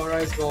drop for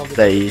RiceBall.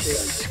 That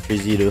is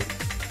crazy though.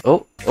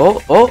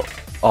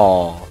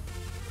 Oh.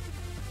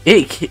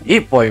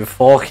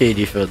 8.4k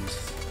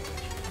difference.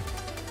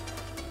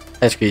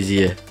 That's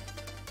crazy.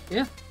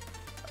 Yeah.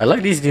 I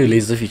like this new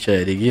laser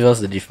feature. They give us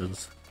the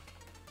difference.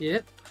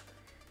 Yep.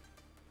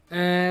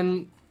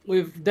 And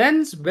with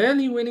Dance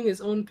barely winning his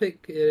own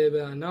pick, we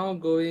are now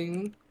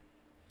going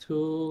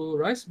to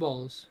rice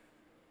balls.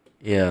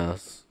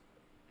 Yes.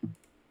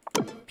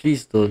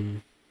 Please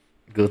don't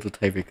go to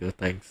tiebreaker,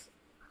 thanks.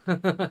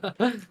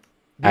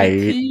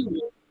 DT,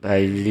 I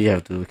really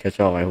have to catch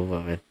up on my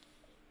homework, man.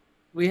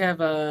 we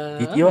have a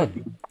DT1.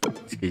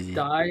 It's crazy.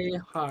 Die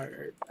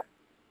Hard.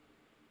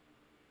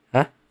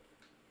 Huh?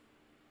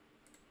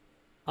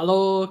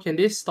 Hello, can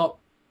they stop?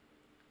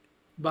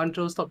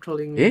 Bancho, stop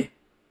trolling me. Eh?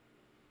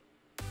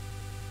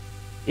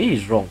 A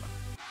is wrong.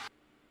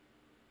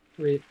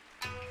 Wait.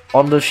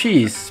 On the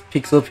sheet is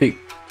pixel pick.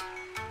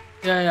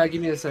 Yeah,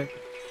 give me a sec.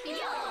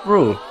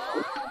 Bro,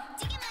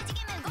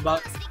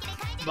 But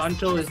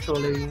Bancho is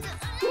trolling.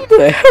 who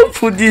the hell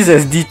put this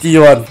as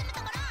DT1?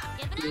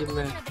 Yeah,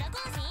 man.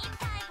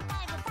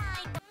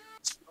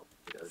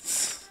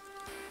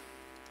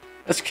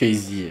 That's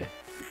crazy.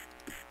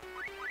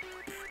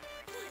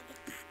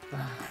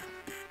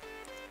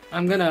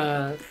 I'm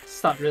gonna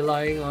start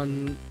relying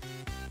on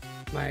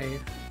my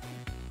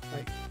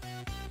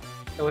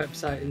the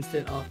website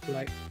instead of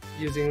like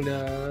using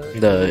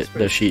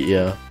The sheet,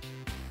 yeah.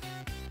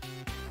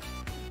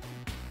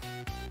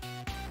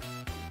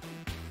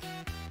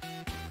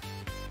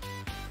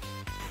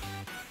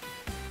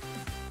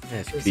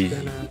 That's Just crazy.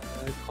 gonna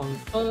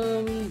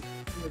confirm.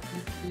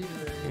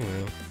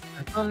 Oh,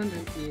 I can't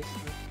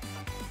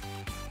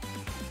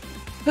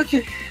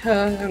okay,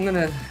 I'm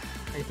gonna.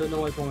 I don't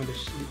know what's wrong with the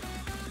sheet.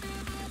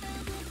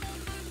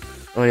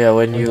 oh yeah,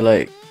 when you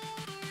like,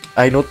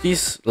 I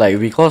notice like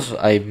because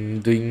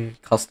I'm doing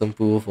custom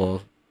pool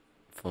for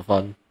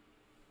fun.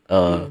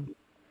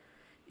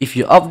 If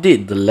you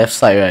update the left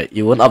side, right,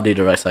 it won't update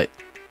the right side.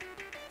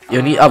 It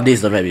only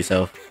updates the map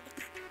itself.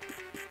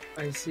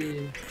 I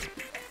see.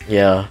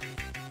 Yeah,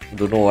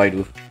 don't know why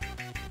though.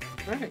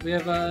 Alright, we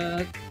have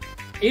a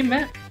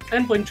map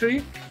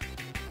 10.3.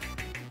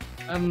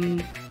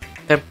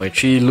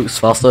 10.3 looks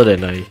faster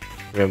than I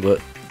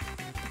remembered.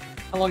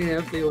 How long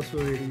have you played also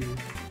already?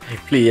 I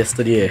played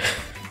yesterday.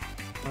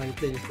 Oh, you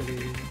played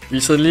yesterday.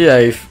 Recently,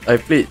 I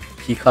played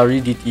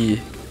Hikari DT.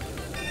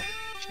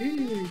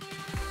 Jeez.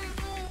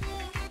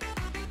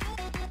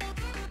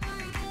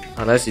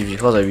 Unless it's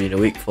because I've been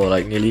awake for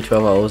like nearly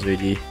 12 hours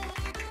already.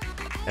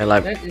 And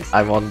like,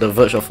 I'm on the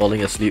verge of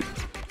falling asleep.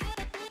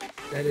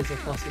 That is a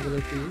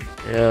possibility.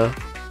 Yeah.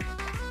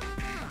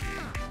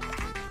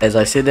 As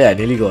I said that, I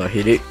nearly got a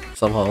headache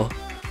somehow.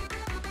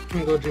 You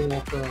can go drink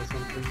water or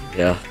something.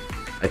 Yeah.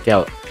 I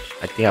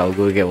think I'll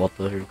go get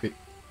water real quick.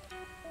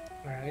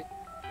 Alright.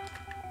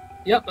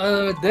 Yep,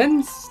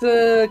 Den's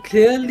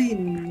clearly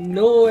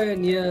nowhere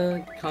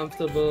near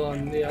comfortable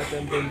on the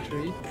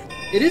 10.3.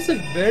 It is a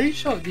very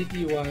short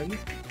DT1.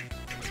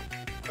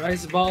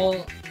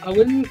 RiceBall, I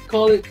wouldn't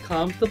call it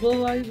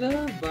comfortable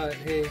either, but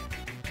hey,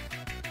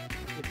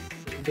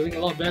 it's doing a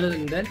lot better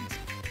than that.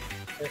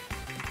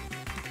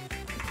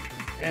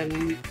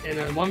 And in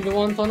a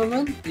 1v1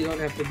 tournament, you don't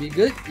have to be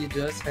good, you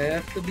just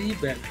have to be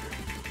better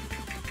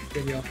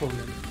than your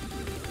opponent.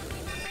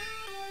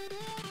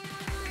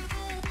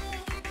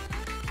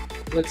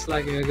 Looks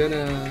like you're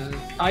gonna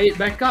tie it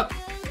back up.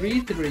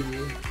 3-3.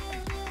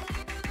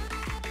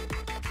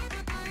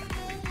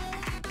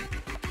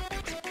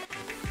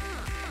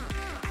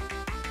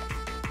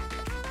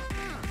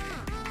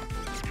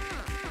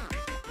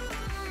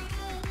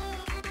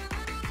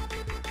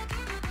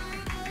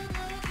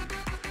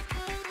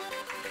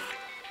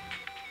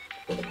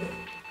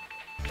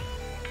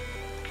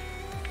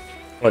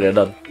 Oh, they're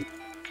done.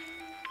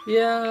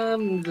 Yeah,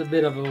 it's a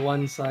bit of a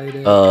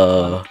one-sided.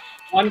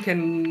 One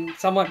can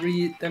somewhat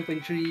read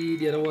 10.3,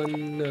 the other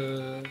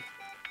one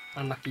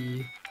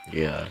unlucky.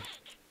 Yeah.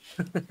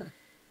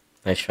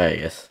 Nice try, I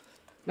guess.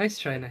 Nice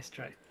try, nice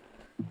try.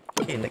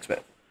 Okay, next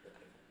map.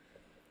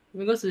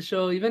 It goes to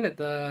show, even at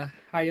the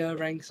higher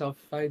ranks of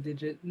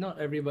 5-digit, not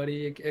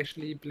everybody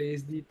actually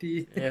plays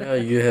DT. Yeah,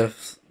 you have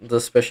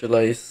the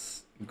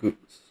specialized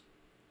groups.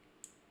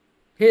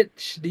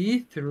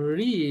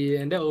 HD3,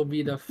 and that will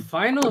be the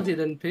final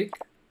hidden pick.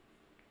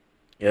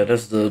 Yeah,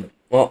 that's the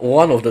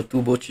one of the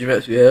two Bochi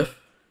maps we have.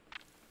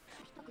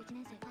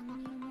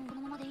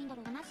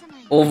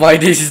 Oh my,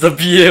 this is the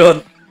BA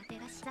one.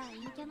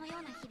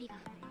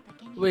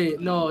 Wait,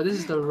 no, this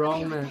is the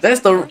wrong map. That's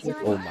the.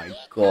 Oh my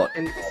god.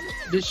 And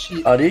this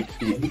sheet. Are they?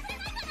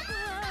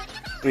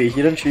 Wait,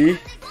 hidden tree.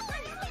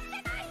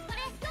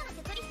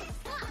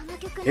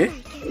 Okay.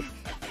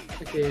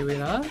 Okay, wait,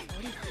 huh?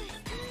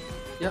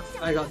 Yep,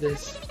 I got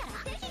this.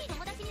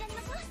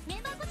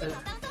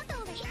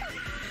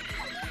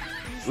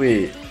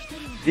 Wait,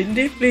 didn't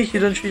they play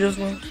hidden tree just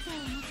now?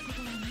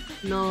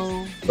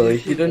 No. The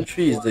hidden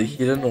tree is the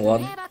hidden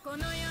one.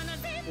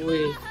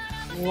 Wait,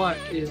 what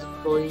is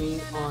going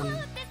on?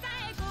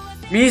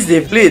 Means they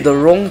played the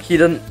wrong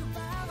hidden.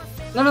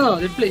 No,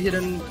 they played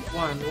hidden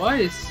one. Why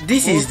is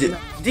This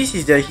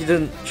is their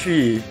hidden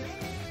tree.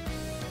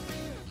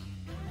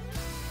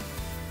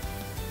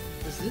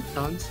 Is it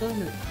dancer?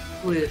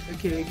 Wait,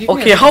 okay, give me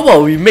Okay, how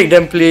about we make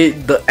them play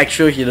the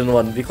actual hidden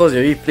one because they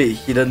already played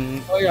hidden.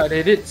 Oh yeah,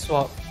 they did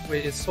swap.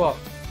 Wait, it's swap.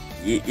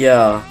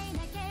 Yeah.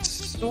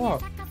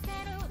 Swap.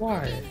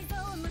 Why?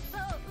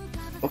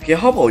 Okay,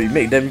 how about we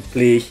make them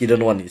play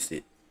hidden one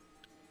instead?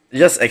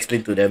 Just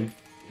explain to them,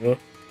 you know?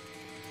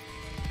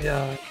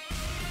 Yeah.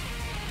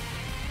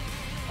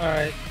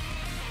 Alright.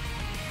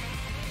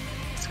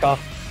 Scarf.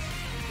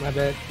 My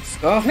bad.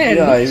 Scarf? Man,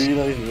 yeah, I which-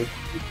 realize it.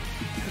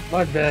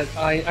 My bad.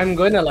 I'm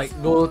going to like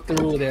go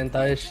through the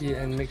entire sheet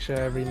and make sure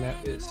every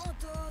map is.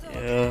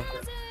 Yeah.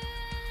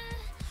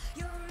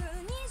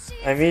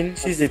 I mean,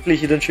 since they play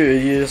hidden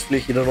trade already, just play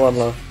hidden one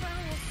lah.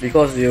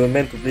 Because they were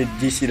meant to play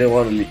this hidden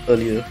one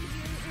earlier.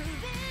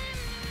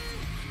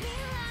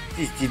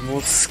 This is the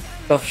most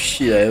scuffed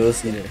shit I ever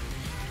seen.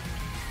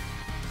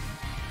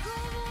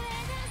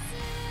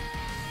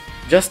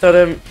 Just tell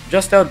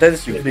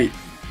Dance you played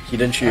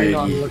hidden trade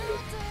already.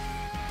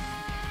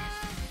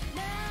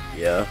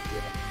 Yeah.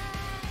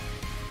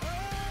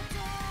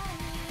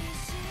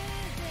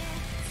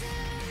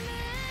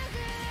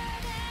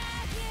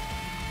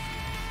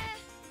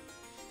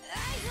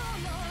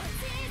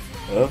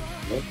 Well,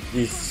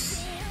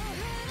 this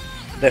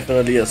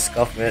definitely a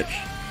scuff match.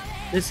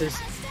 This is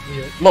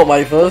weird. Not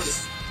my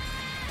first.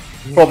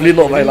 Probably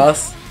not my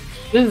last.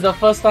 This is the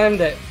first time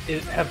that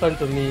it happened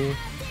to me.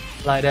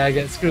 Like that I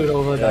get screwed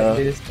over like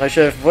this. I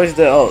should have voiced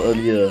that out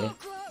earlier.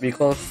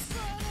 Because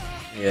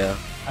yeah,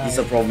 it's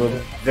a problem.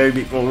 Very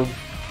big problem.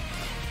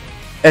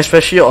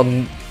 Especially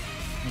on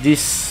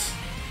this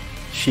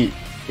sheet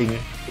thing.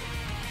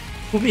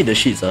 Who made the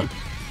sheets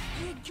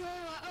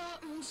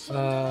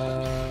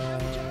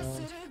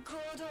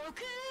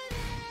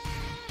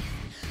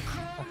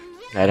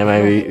never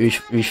mind,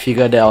 we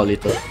figure that out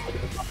later.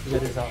 Figure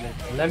this out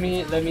later. Let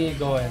me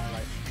go and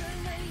like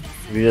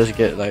We just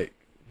get like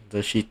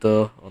the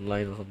cheater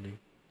online or something.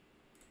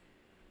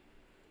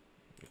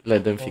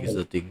 Let them fix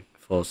the thing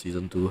for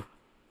season 2.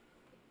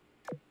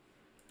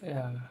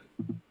 yeah.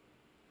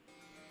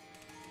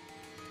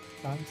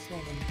 Okay,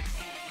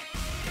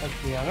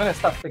 I'm gonna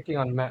start clicking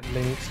on map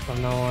links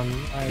from now on.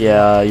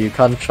 Yeah, you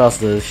can't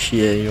trust the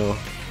shit anymore. I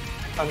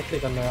can't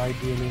click on the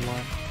ID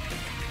anymore.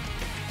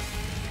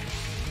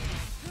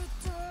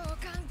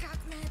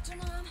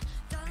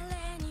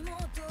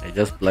 I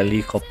just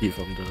blindly copy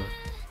from the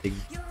thing.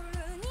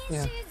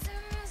 Yeah.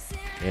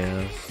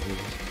 Yeah.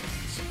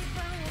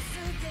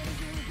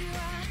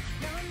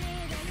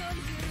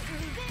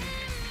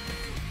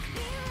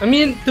 I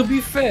mean, to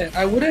be fair,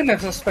 I wouldn't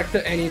have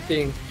suspected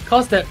anything.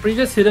 Cause that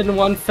previous hidden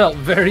one felt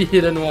very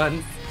hidden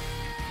one.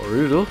 For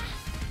real though?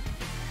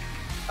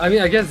 I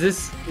mean, I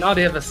guess now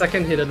they have a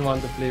second hidden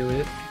one to play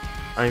with.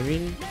 I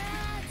mean,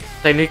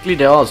 technically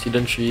there are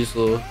hidden trees,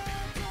 so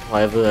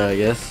whatever, I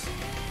guess.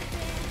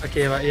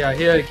 Okay, but yeah,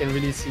 here you can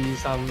really see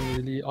some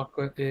really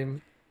awkward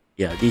aim.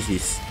 Yeah, this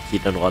is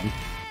hidden one.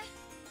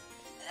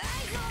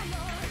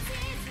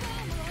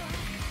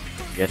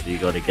 Guess we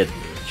gotta get the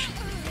shit.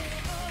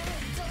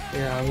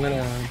 Yeah, I'm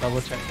gonna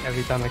double check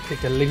every time I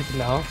click a link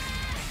now.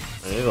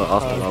 I gotta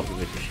ask the to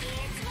get the shit.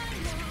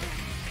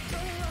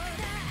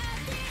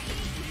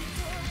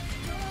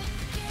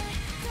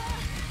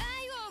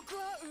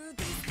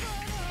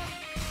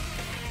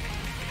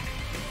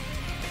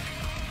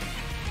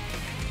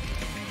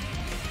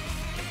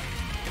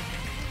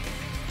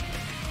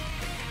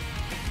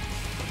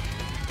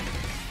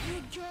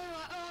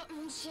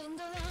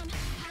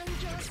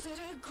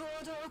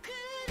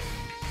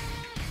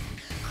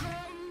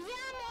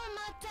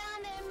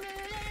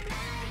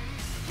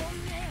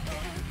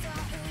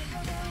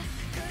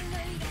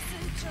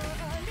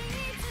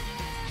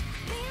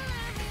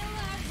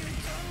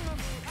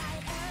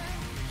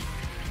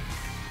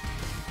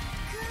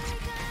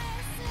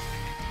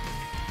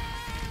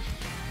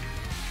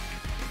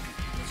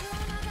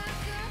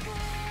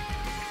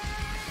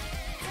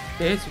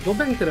 Okay, so go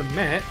back into the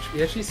match.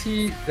 We actually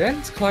see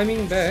Dance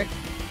climbing back,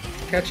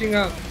 catching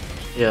up.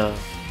 Yeah.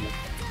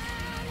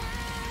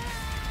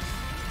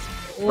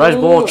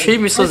 RiceBall, 3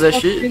 misses that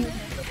Rice shit. Ball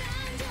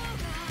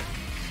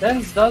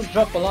Dance does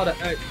drop a lot of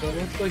act though,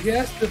 so he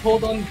has to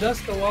hold on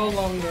just a while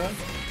longer.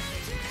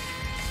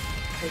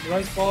 But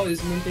RiceBall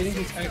is maintaining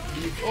his act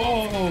lead.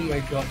 Oh my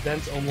god,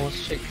 Dance almost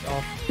shakes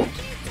off.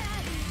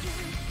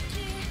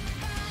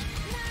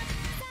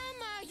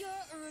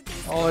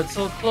 Oh, it's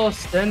so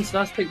close. Dance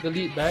does take the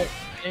lead back.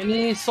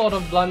 Any sort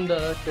of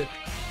blunder could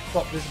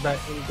swap this back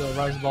into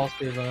RiceBall's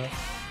favor.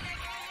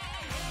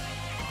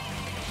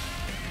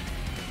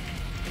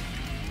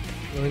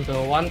 Going to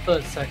a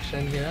 1/3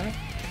 section here.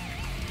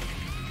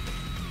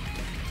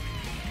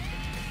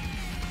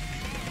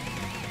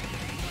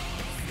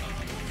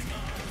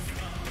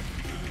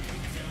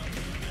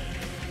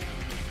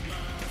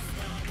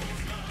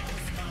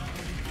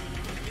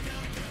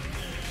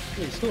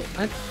 Wait, so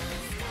I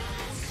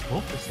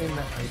both the same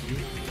map ID.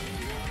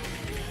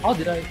 How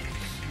did I?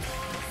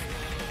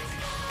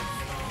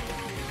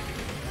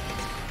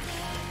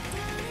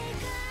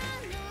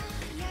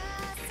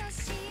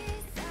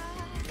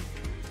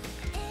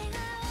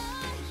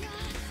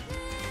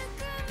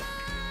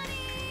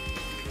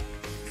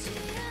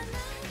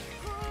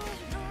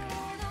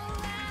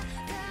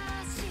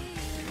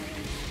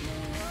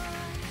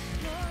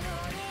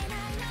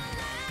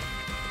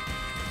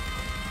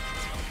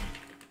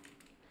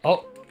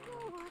 Oh,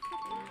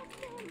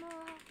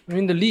 I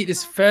mean, the lead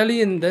is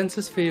fairly in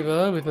Dance's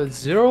favor with a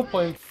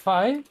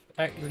 0.5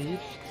 act lead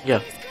Yeah,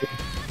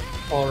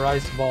 for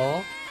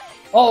RiceBall.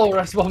 Oh,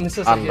 RiceBall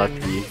misses again.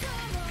 unlucky.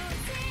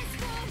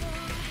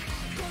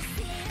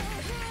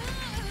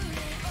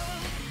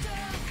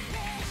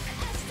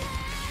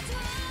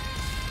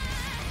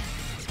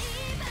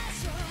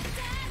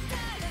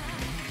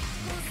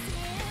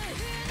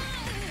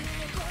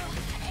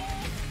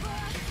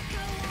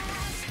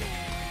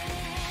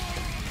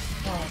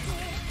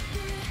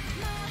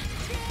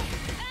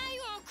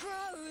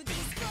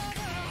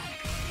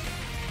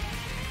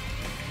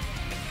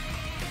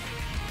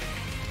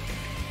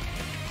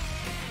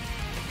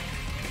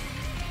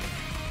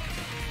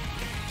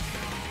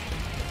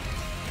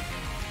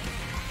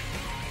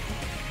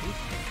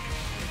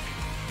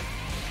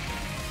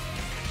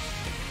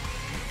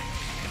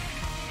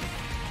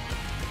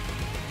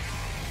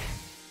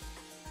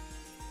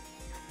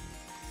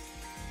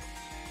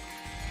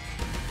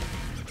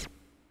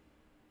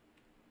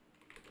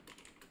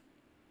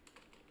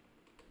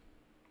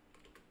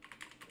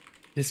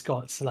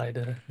 Discord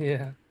slider,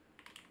 yeah.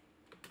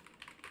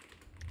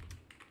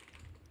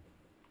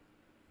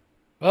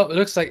 Well, it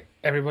looks like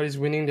everybody's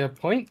winning their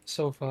point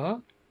so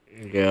far.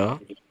 Yeah.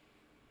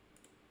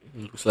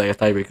 Looks like a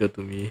tiebreaker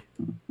to me.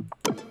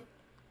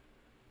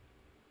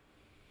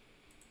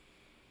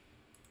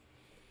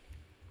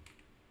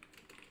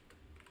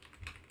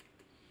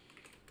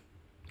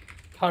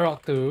 Hard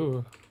Rock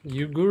 2,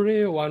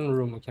 Yugure 1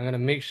 room. Okay, I'm gonna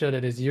make sure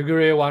that it's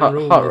Yugure 1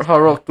 room. Hard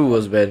Rock 2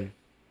 was banned.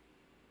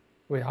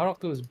 Wait, Hard Rock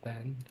 2 is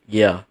banned.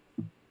 Yeah.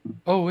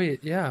 Oh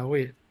wait, yeah,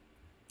 wait.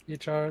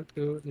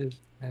 HR2 is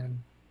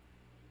banned.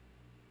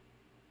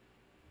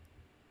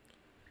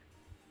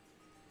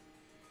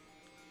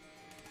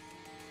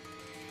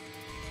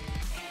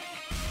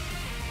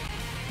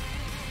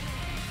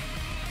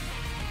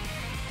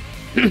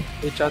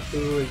 HR2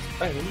 is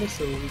banned,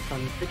 so we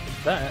can fix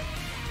that.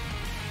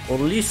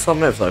 Only some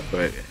maps are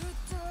correct.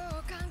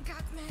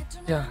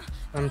 Yeah,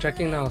 I'm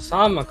checking now.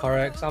 Some are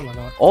correct, some are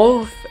not.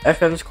 All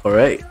FM's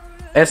correct.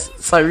 S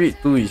side read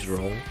 2 is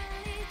wrong.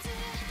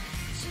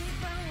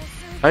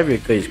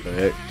 Tiebreaker is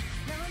correct.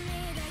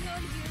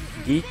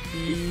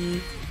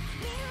 DT.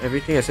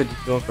 Everything I said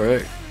DT was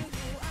correct.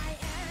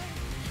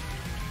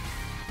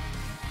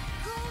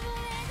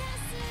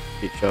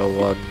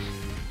 HR1.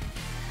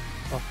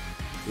 Oh.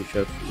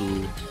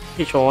 HR2.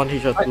 HR1,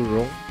 HR2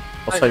 wrong.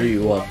 Or side read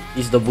 1.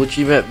 Is the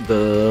Bochi map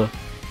the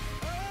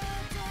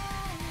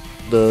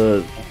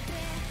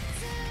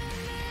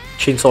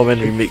Chainsaw Man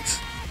remix?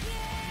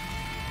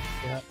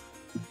 Yeah.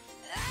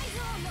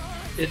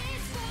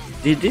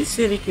 Did they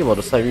say anything about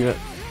the side remap?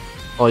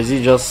 Or is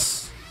it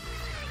just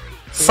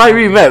side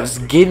remaps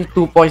gain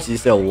 2 points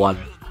instead of 1?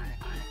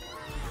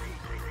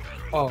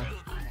 Oh.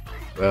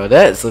 Well,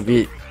 that's a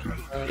bit.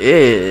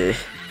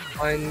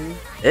 Fine.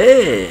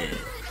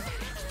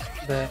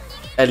 That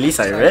at least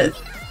I read.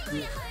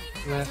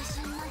 Let's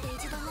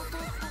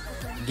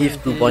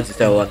Give 2 points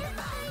instead of 1.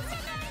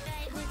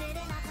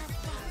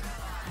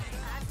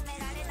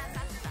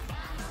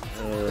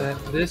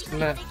 this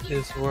map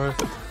is worth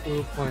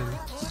 2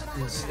 points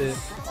instead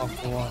of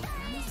 1.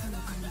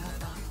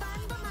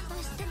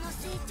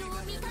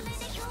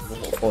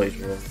 Number 4 is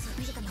wrong.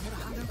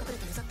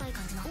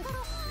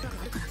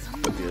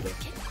 Computer.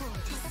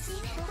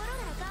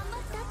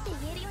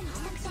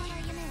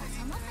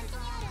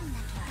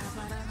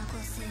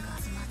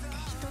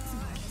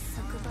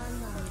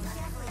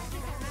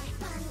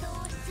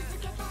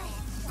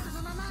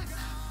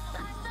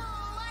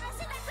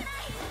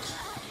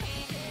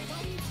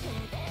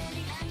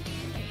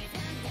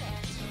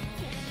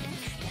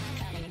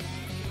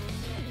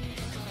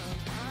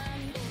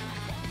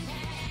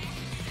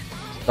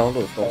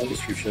 Download from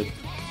description.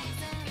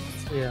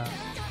 Yeah.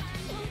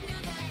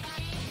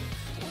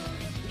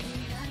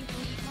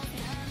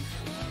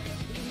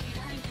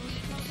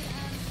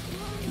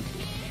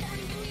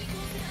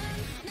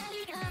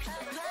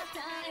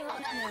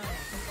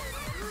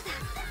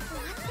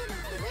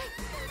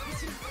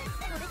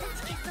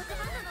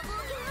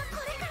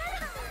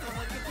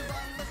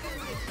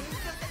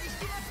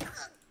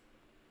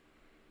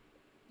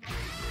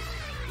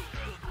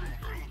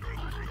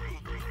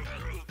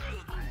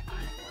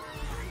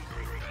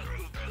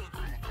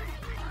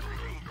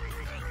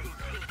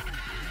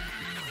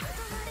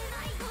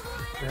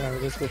 Yeah,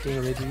 we're just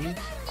getting ready.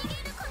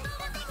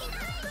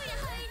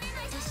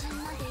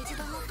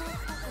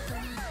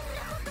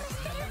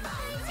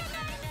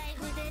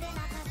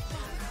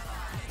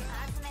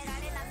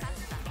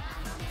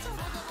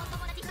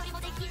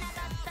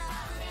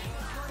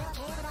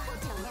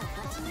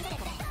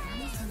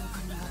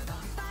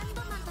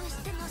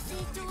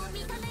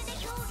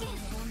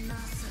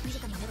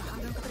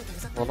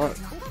 Monarck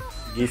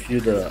give you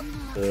the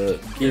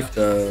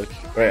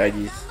correct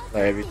IDs,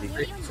 like everything,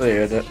 so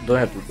you don't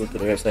have to go to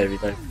the website every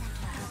time.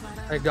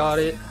 I got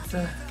it.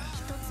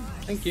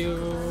 Thank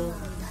you.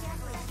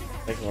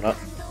 Thanks, Monarck.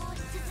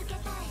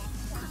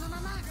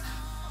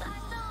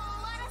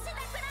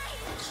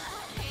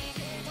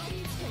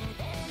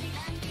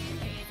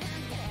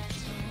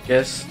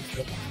 Guess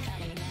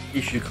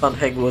If You Can't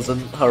Hang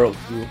wasn't Harok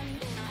 2,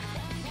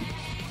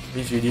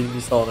 means we didn't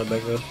miss out on a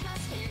banger.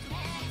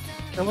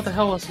 And what the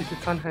hell was If You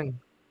Can't Hang?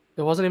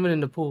 It wasn't even in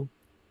the pool.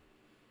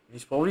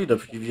 It's probably the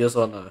previous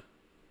one,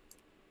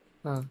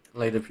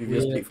 like the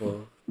previous Yeah. pick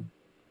for.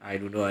 I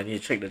don't know, I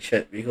need to check the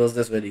chat because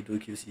that's where they do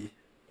QC.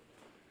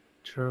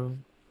 True.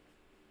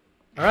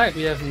 Alright,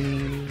 we have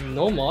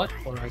no mod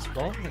for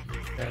RiceBall,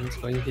 and it's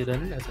going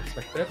hidden as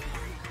expected.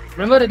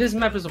 Remember that this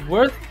map is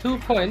worth 2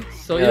 points,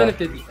 so Yeah, even if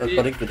they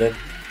according to them.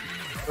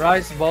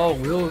 RiceBall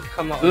will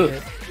come out with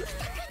it.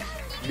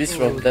 Miss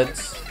from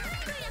Dance.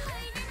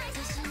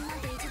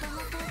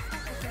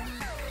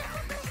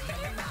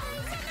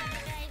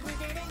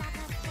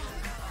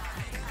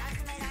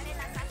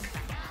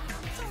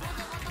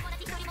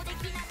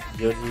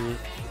 Journey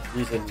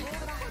isn't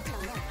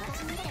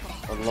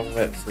a long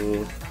map,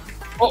 so.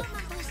 Oh,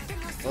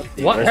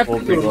 what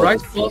happened to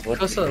Rice RiceBall's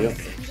cursor?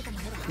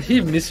 Did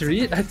he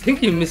misread? I think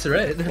he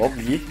misread.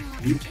 Probably.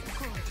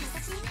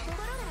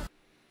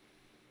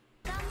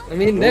 I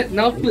mean, that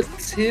now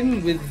puts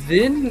him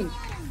within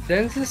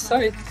Dance's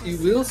sight. He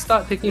will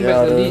start taking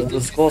back the lead. The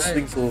score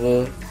swings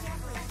over.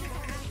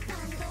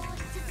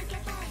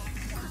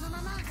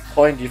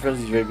 Point difference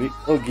is very big.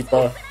 Oh,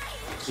 guitar.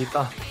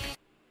 Guitar.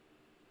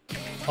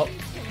 Oh.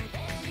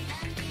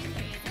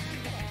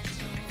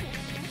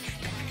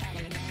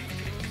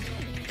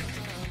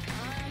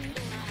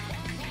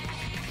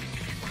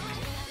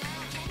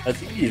 I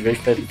think he's very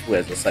fair to put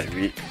as a side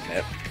read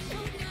map.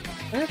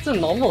 That's a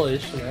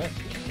normal-ish map.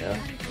 Yeah.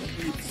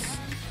 It's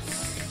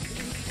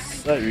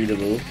side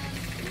readable.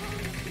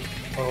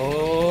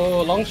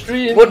 Oh, long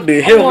stream. What the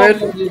hell, man?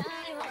 man?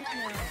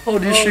 How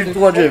do you stream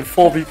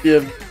 204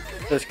 BPM?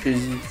 That's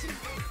crazy.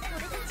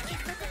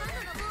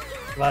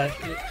 Like,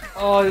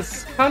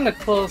 it's kind of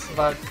close,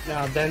 but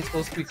now Dance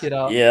will squeak it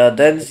out. Yeah,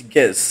 Dance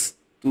gets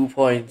 2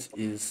 points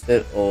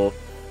instead of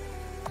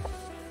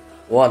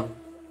 1.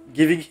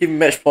 Giving him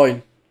match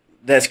point.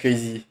 That's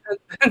crazy.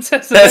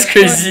 That's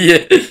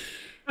crazy.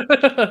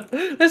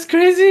 That's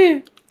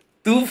crazy.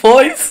 2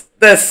 points?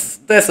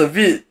 That's a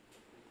bit.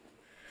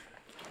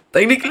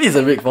 Technically, it's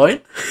a big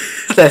point.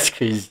 That's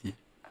crazy.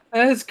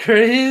 That's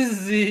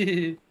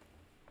crazy.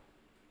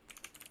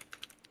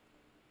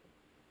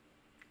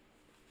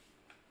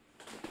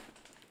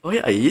 Oh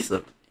yeah, it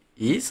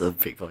is a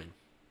big point.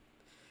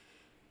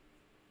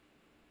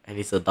 And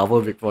it's a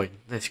double big point.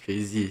 That's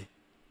crazy.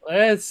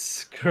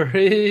 That's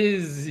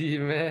crazy,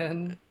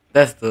 man.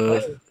 That's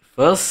the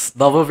first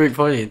double big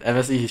point in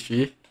MFC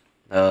history.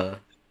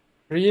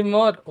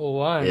 Remod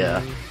 1.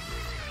 Yeah.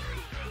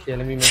 Okay,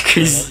 let me make It's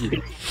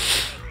crazy.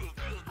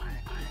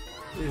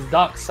 It's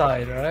Dark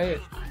Side, right?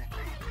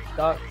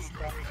 Dark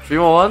Side.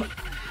 3-1?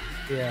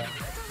 Yeah.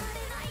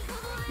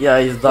 Yeah,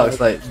 it's dark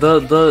side.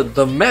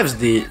 The maps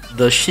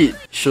the sheet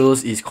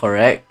shows is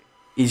correct.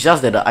 It's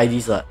just that the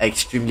IDs are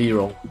extremely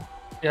wrong.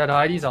 Yeah, the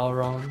IDs are all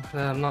wrong.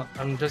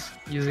 I'm just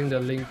using the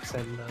links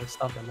and the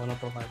stuff that Monarck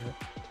provided.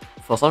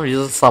 For some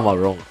reason, some are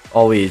wrong.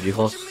 Always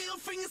because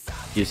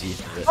you see.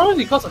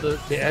 Probably because of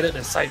they added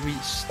the side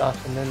reach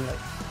stuff and then like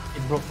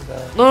it broke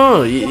the.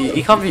 No,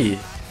 it can't be.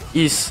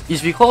 It's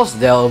because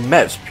there are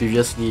maps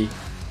previously.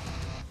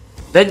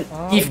 Then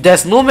if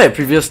there's no map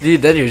previously,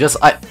 then you just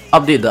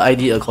update the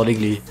ID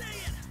accordingly.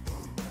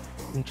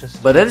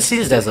 Interesting. But then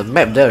since there's a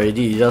map there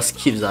already, you just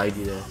keep the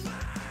ID there.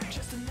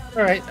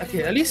 Alright,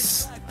 okay, at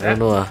least. I don't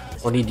know,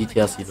 only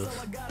DTRC knows.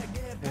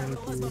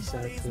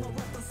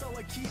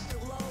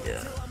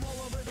 Yeah.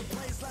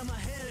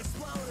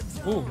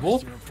 Oh,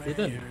 both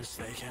hidden.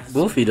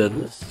 Both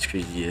hidden. It's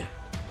crazy.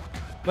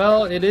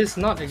 Well, it is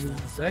not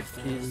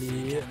exactly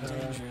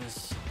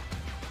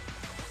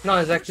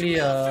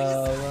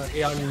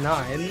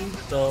AR9,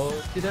 so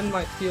hidden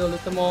might feel a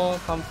little more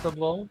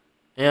comfortable.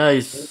 Yeah,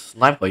 it's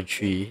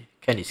 9.3.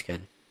 Can is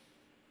can.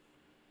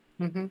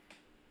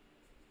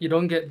 You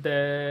don't get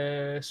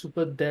the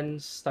super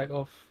dense type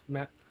of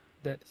map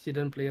that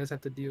hidden players have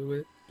to deal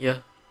with.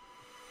 Yeah.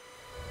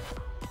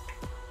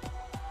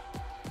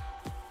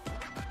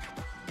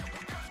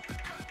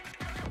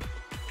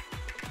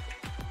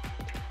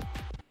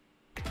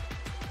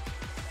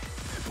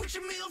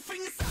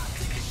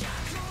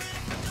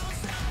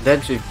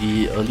 Dance with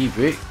the early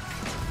break,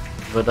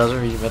 but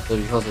doesn't really matter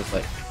because it's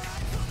like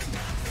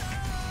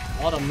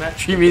A lot of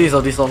match. 3 minutes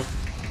of this song.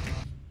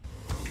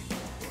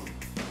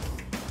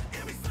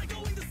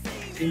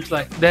 Seems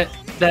like that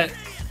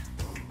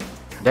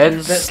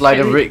Dance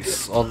slider side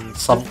breaks on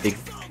something.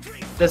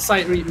 the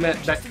side read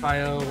map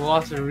backfire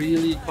was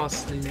really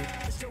costly.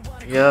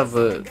 Yeah,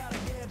 but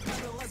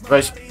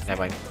Rice.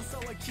 Never mind.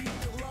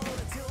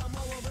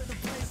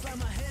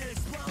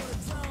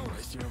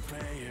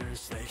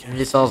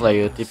 It sounds like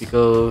a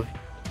typical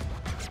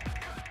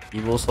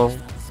emo song,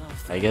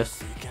 I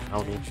guess. I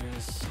don't know.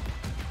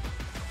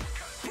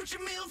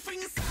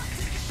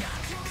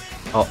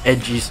 Oh,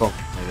 edgy song.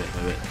 My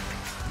bad.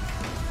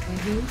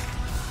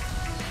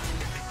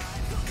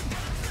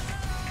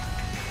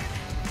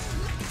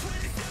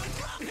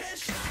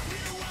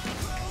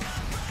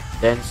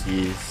 Dance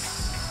is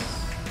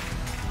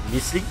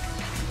missing.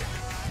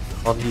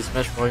 on his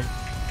match point.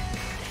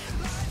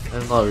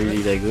 That's not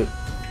really that good.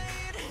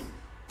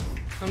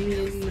 I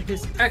mean,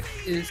 his act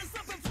is...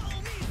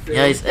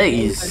 Yeah, his act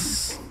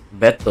is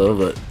better,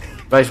 but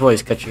RiceBall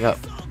is catching up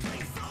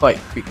quite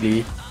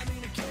quickly.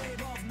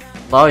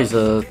 Now it's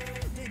a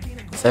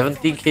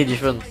 17k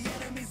difference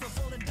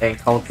and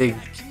counting.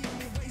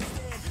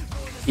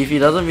 If he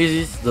doesn't miss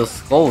this, the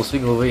score will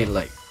swing over in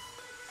like...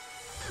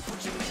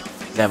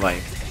 Never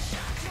mind.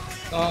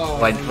 Oh,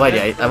 Why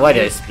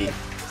did I speak?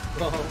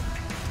 Wow.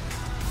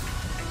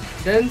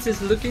 Dance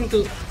is looking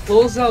to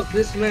close out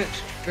this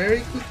match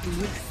very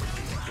quickly.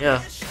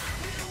 Yeah.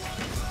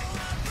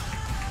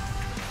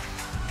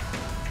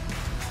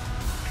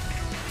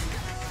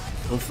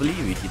 Hopefully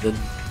we didn't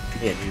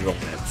play any wrong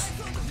maps.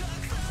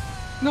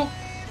 No,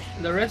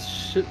 the rest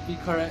should be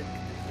correct.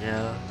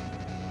 Yeah.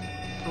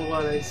 From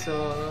what I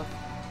saw.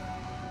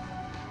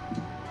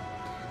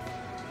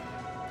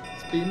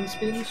 Spin,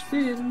 spin,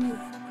 spin.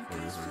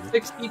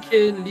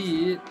 60k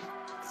lead.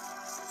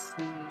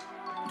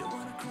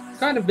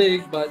 Kind of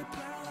big, but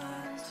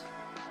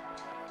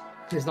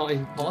it's not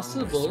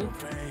impossible.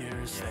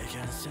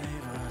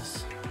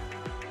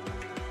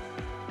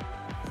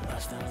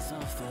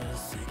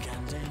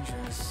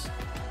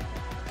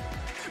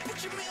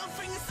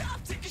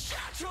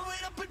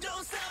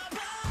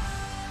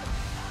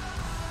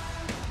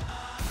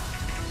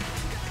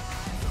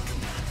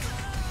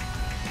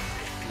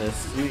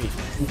 That's three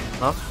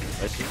enough,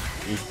 I think.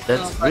 If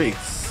that's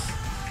breaks,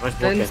 much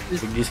more can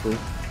bring this home.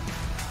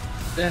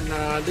 Then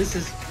this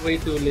is way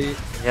too late.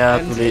 Yeah,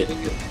 too late.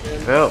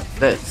 Well,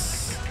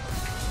 that's...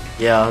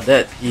 Yeah,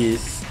 that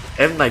is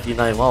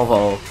M99, one of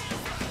our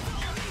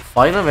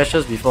final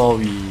matches before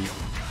we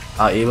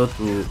are able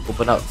to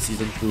open up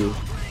Season 2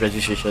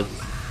 registration.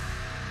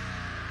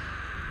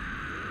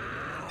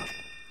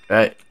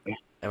 Right?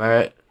 Am I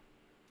right?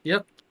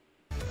 Yep.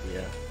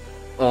 Yeah.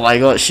 Oh my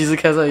god,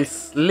 Shizukaza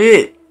is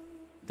lit!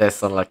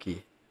 That's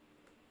unlucky.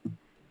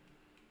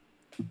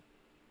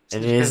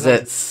 Anyways,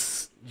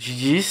 that's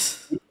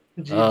GG's.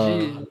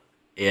 GG.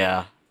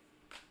 Yeah.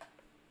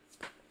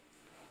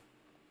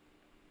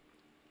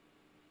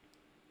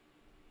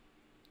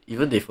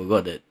 Even they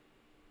forgot that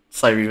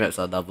side remaps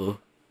are double.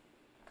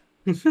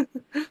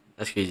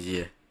 That's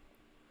crazy.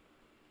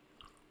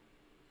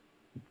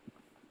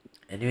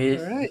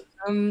 Anyways, Alright.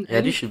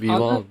 yeah, this should be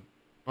one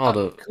of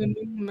the...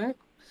 map?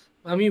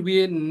 I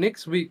mean,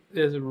 next week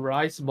is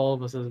RiceBall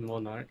versus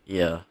Monarch.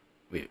 Yeah.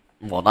 Wait,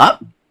 Monarch?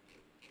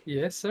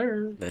 Yes,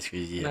 sir. That's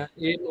crazy. Nah,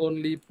 8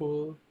 only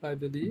pool, I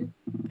believe.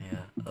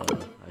 Yeah,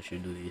 I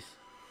should do this.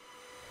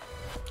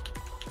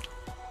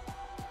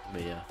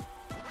 But yeah.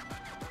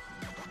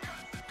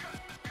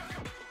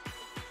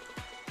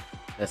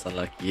 That's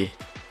unlucky.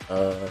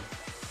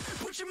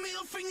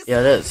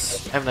 Yeah,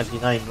 that's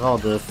M99, one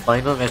of the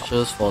final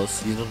matches for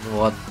Season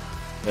 1 of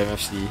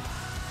MFC.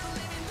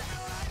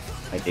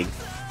 I think.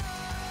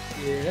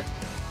 Yeah.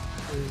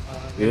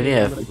 We only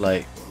have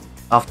like...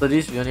 After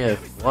this, we only have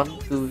 1,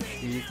 2,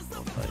 3,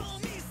 4,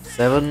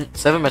 5,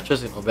 7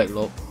 matches in our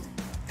backlog.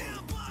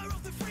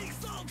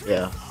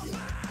 Yeah.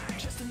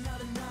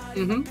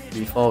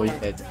 Before we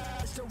can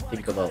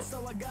think about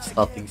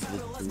starting Season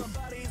 2.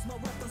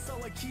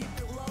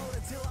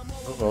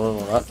 No problem,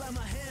 Monarch.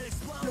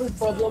 No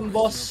problem,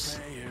 boss.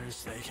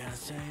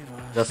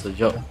 Just a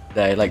job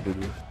that I like to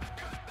do.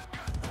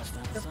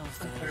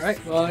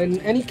 Alright, well, in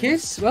any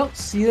case, well,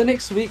 see you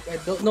next week. I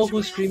don't know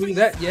who's streaming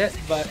that yet,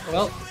 but,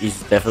 well...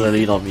 It's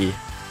definitely not me.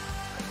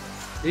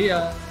 See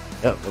ya.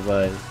 Yep, bye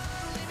bye.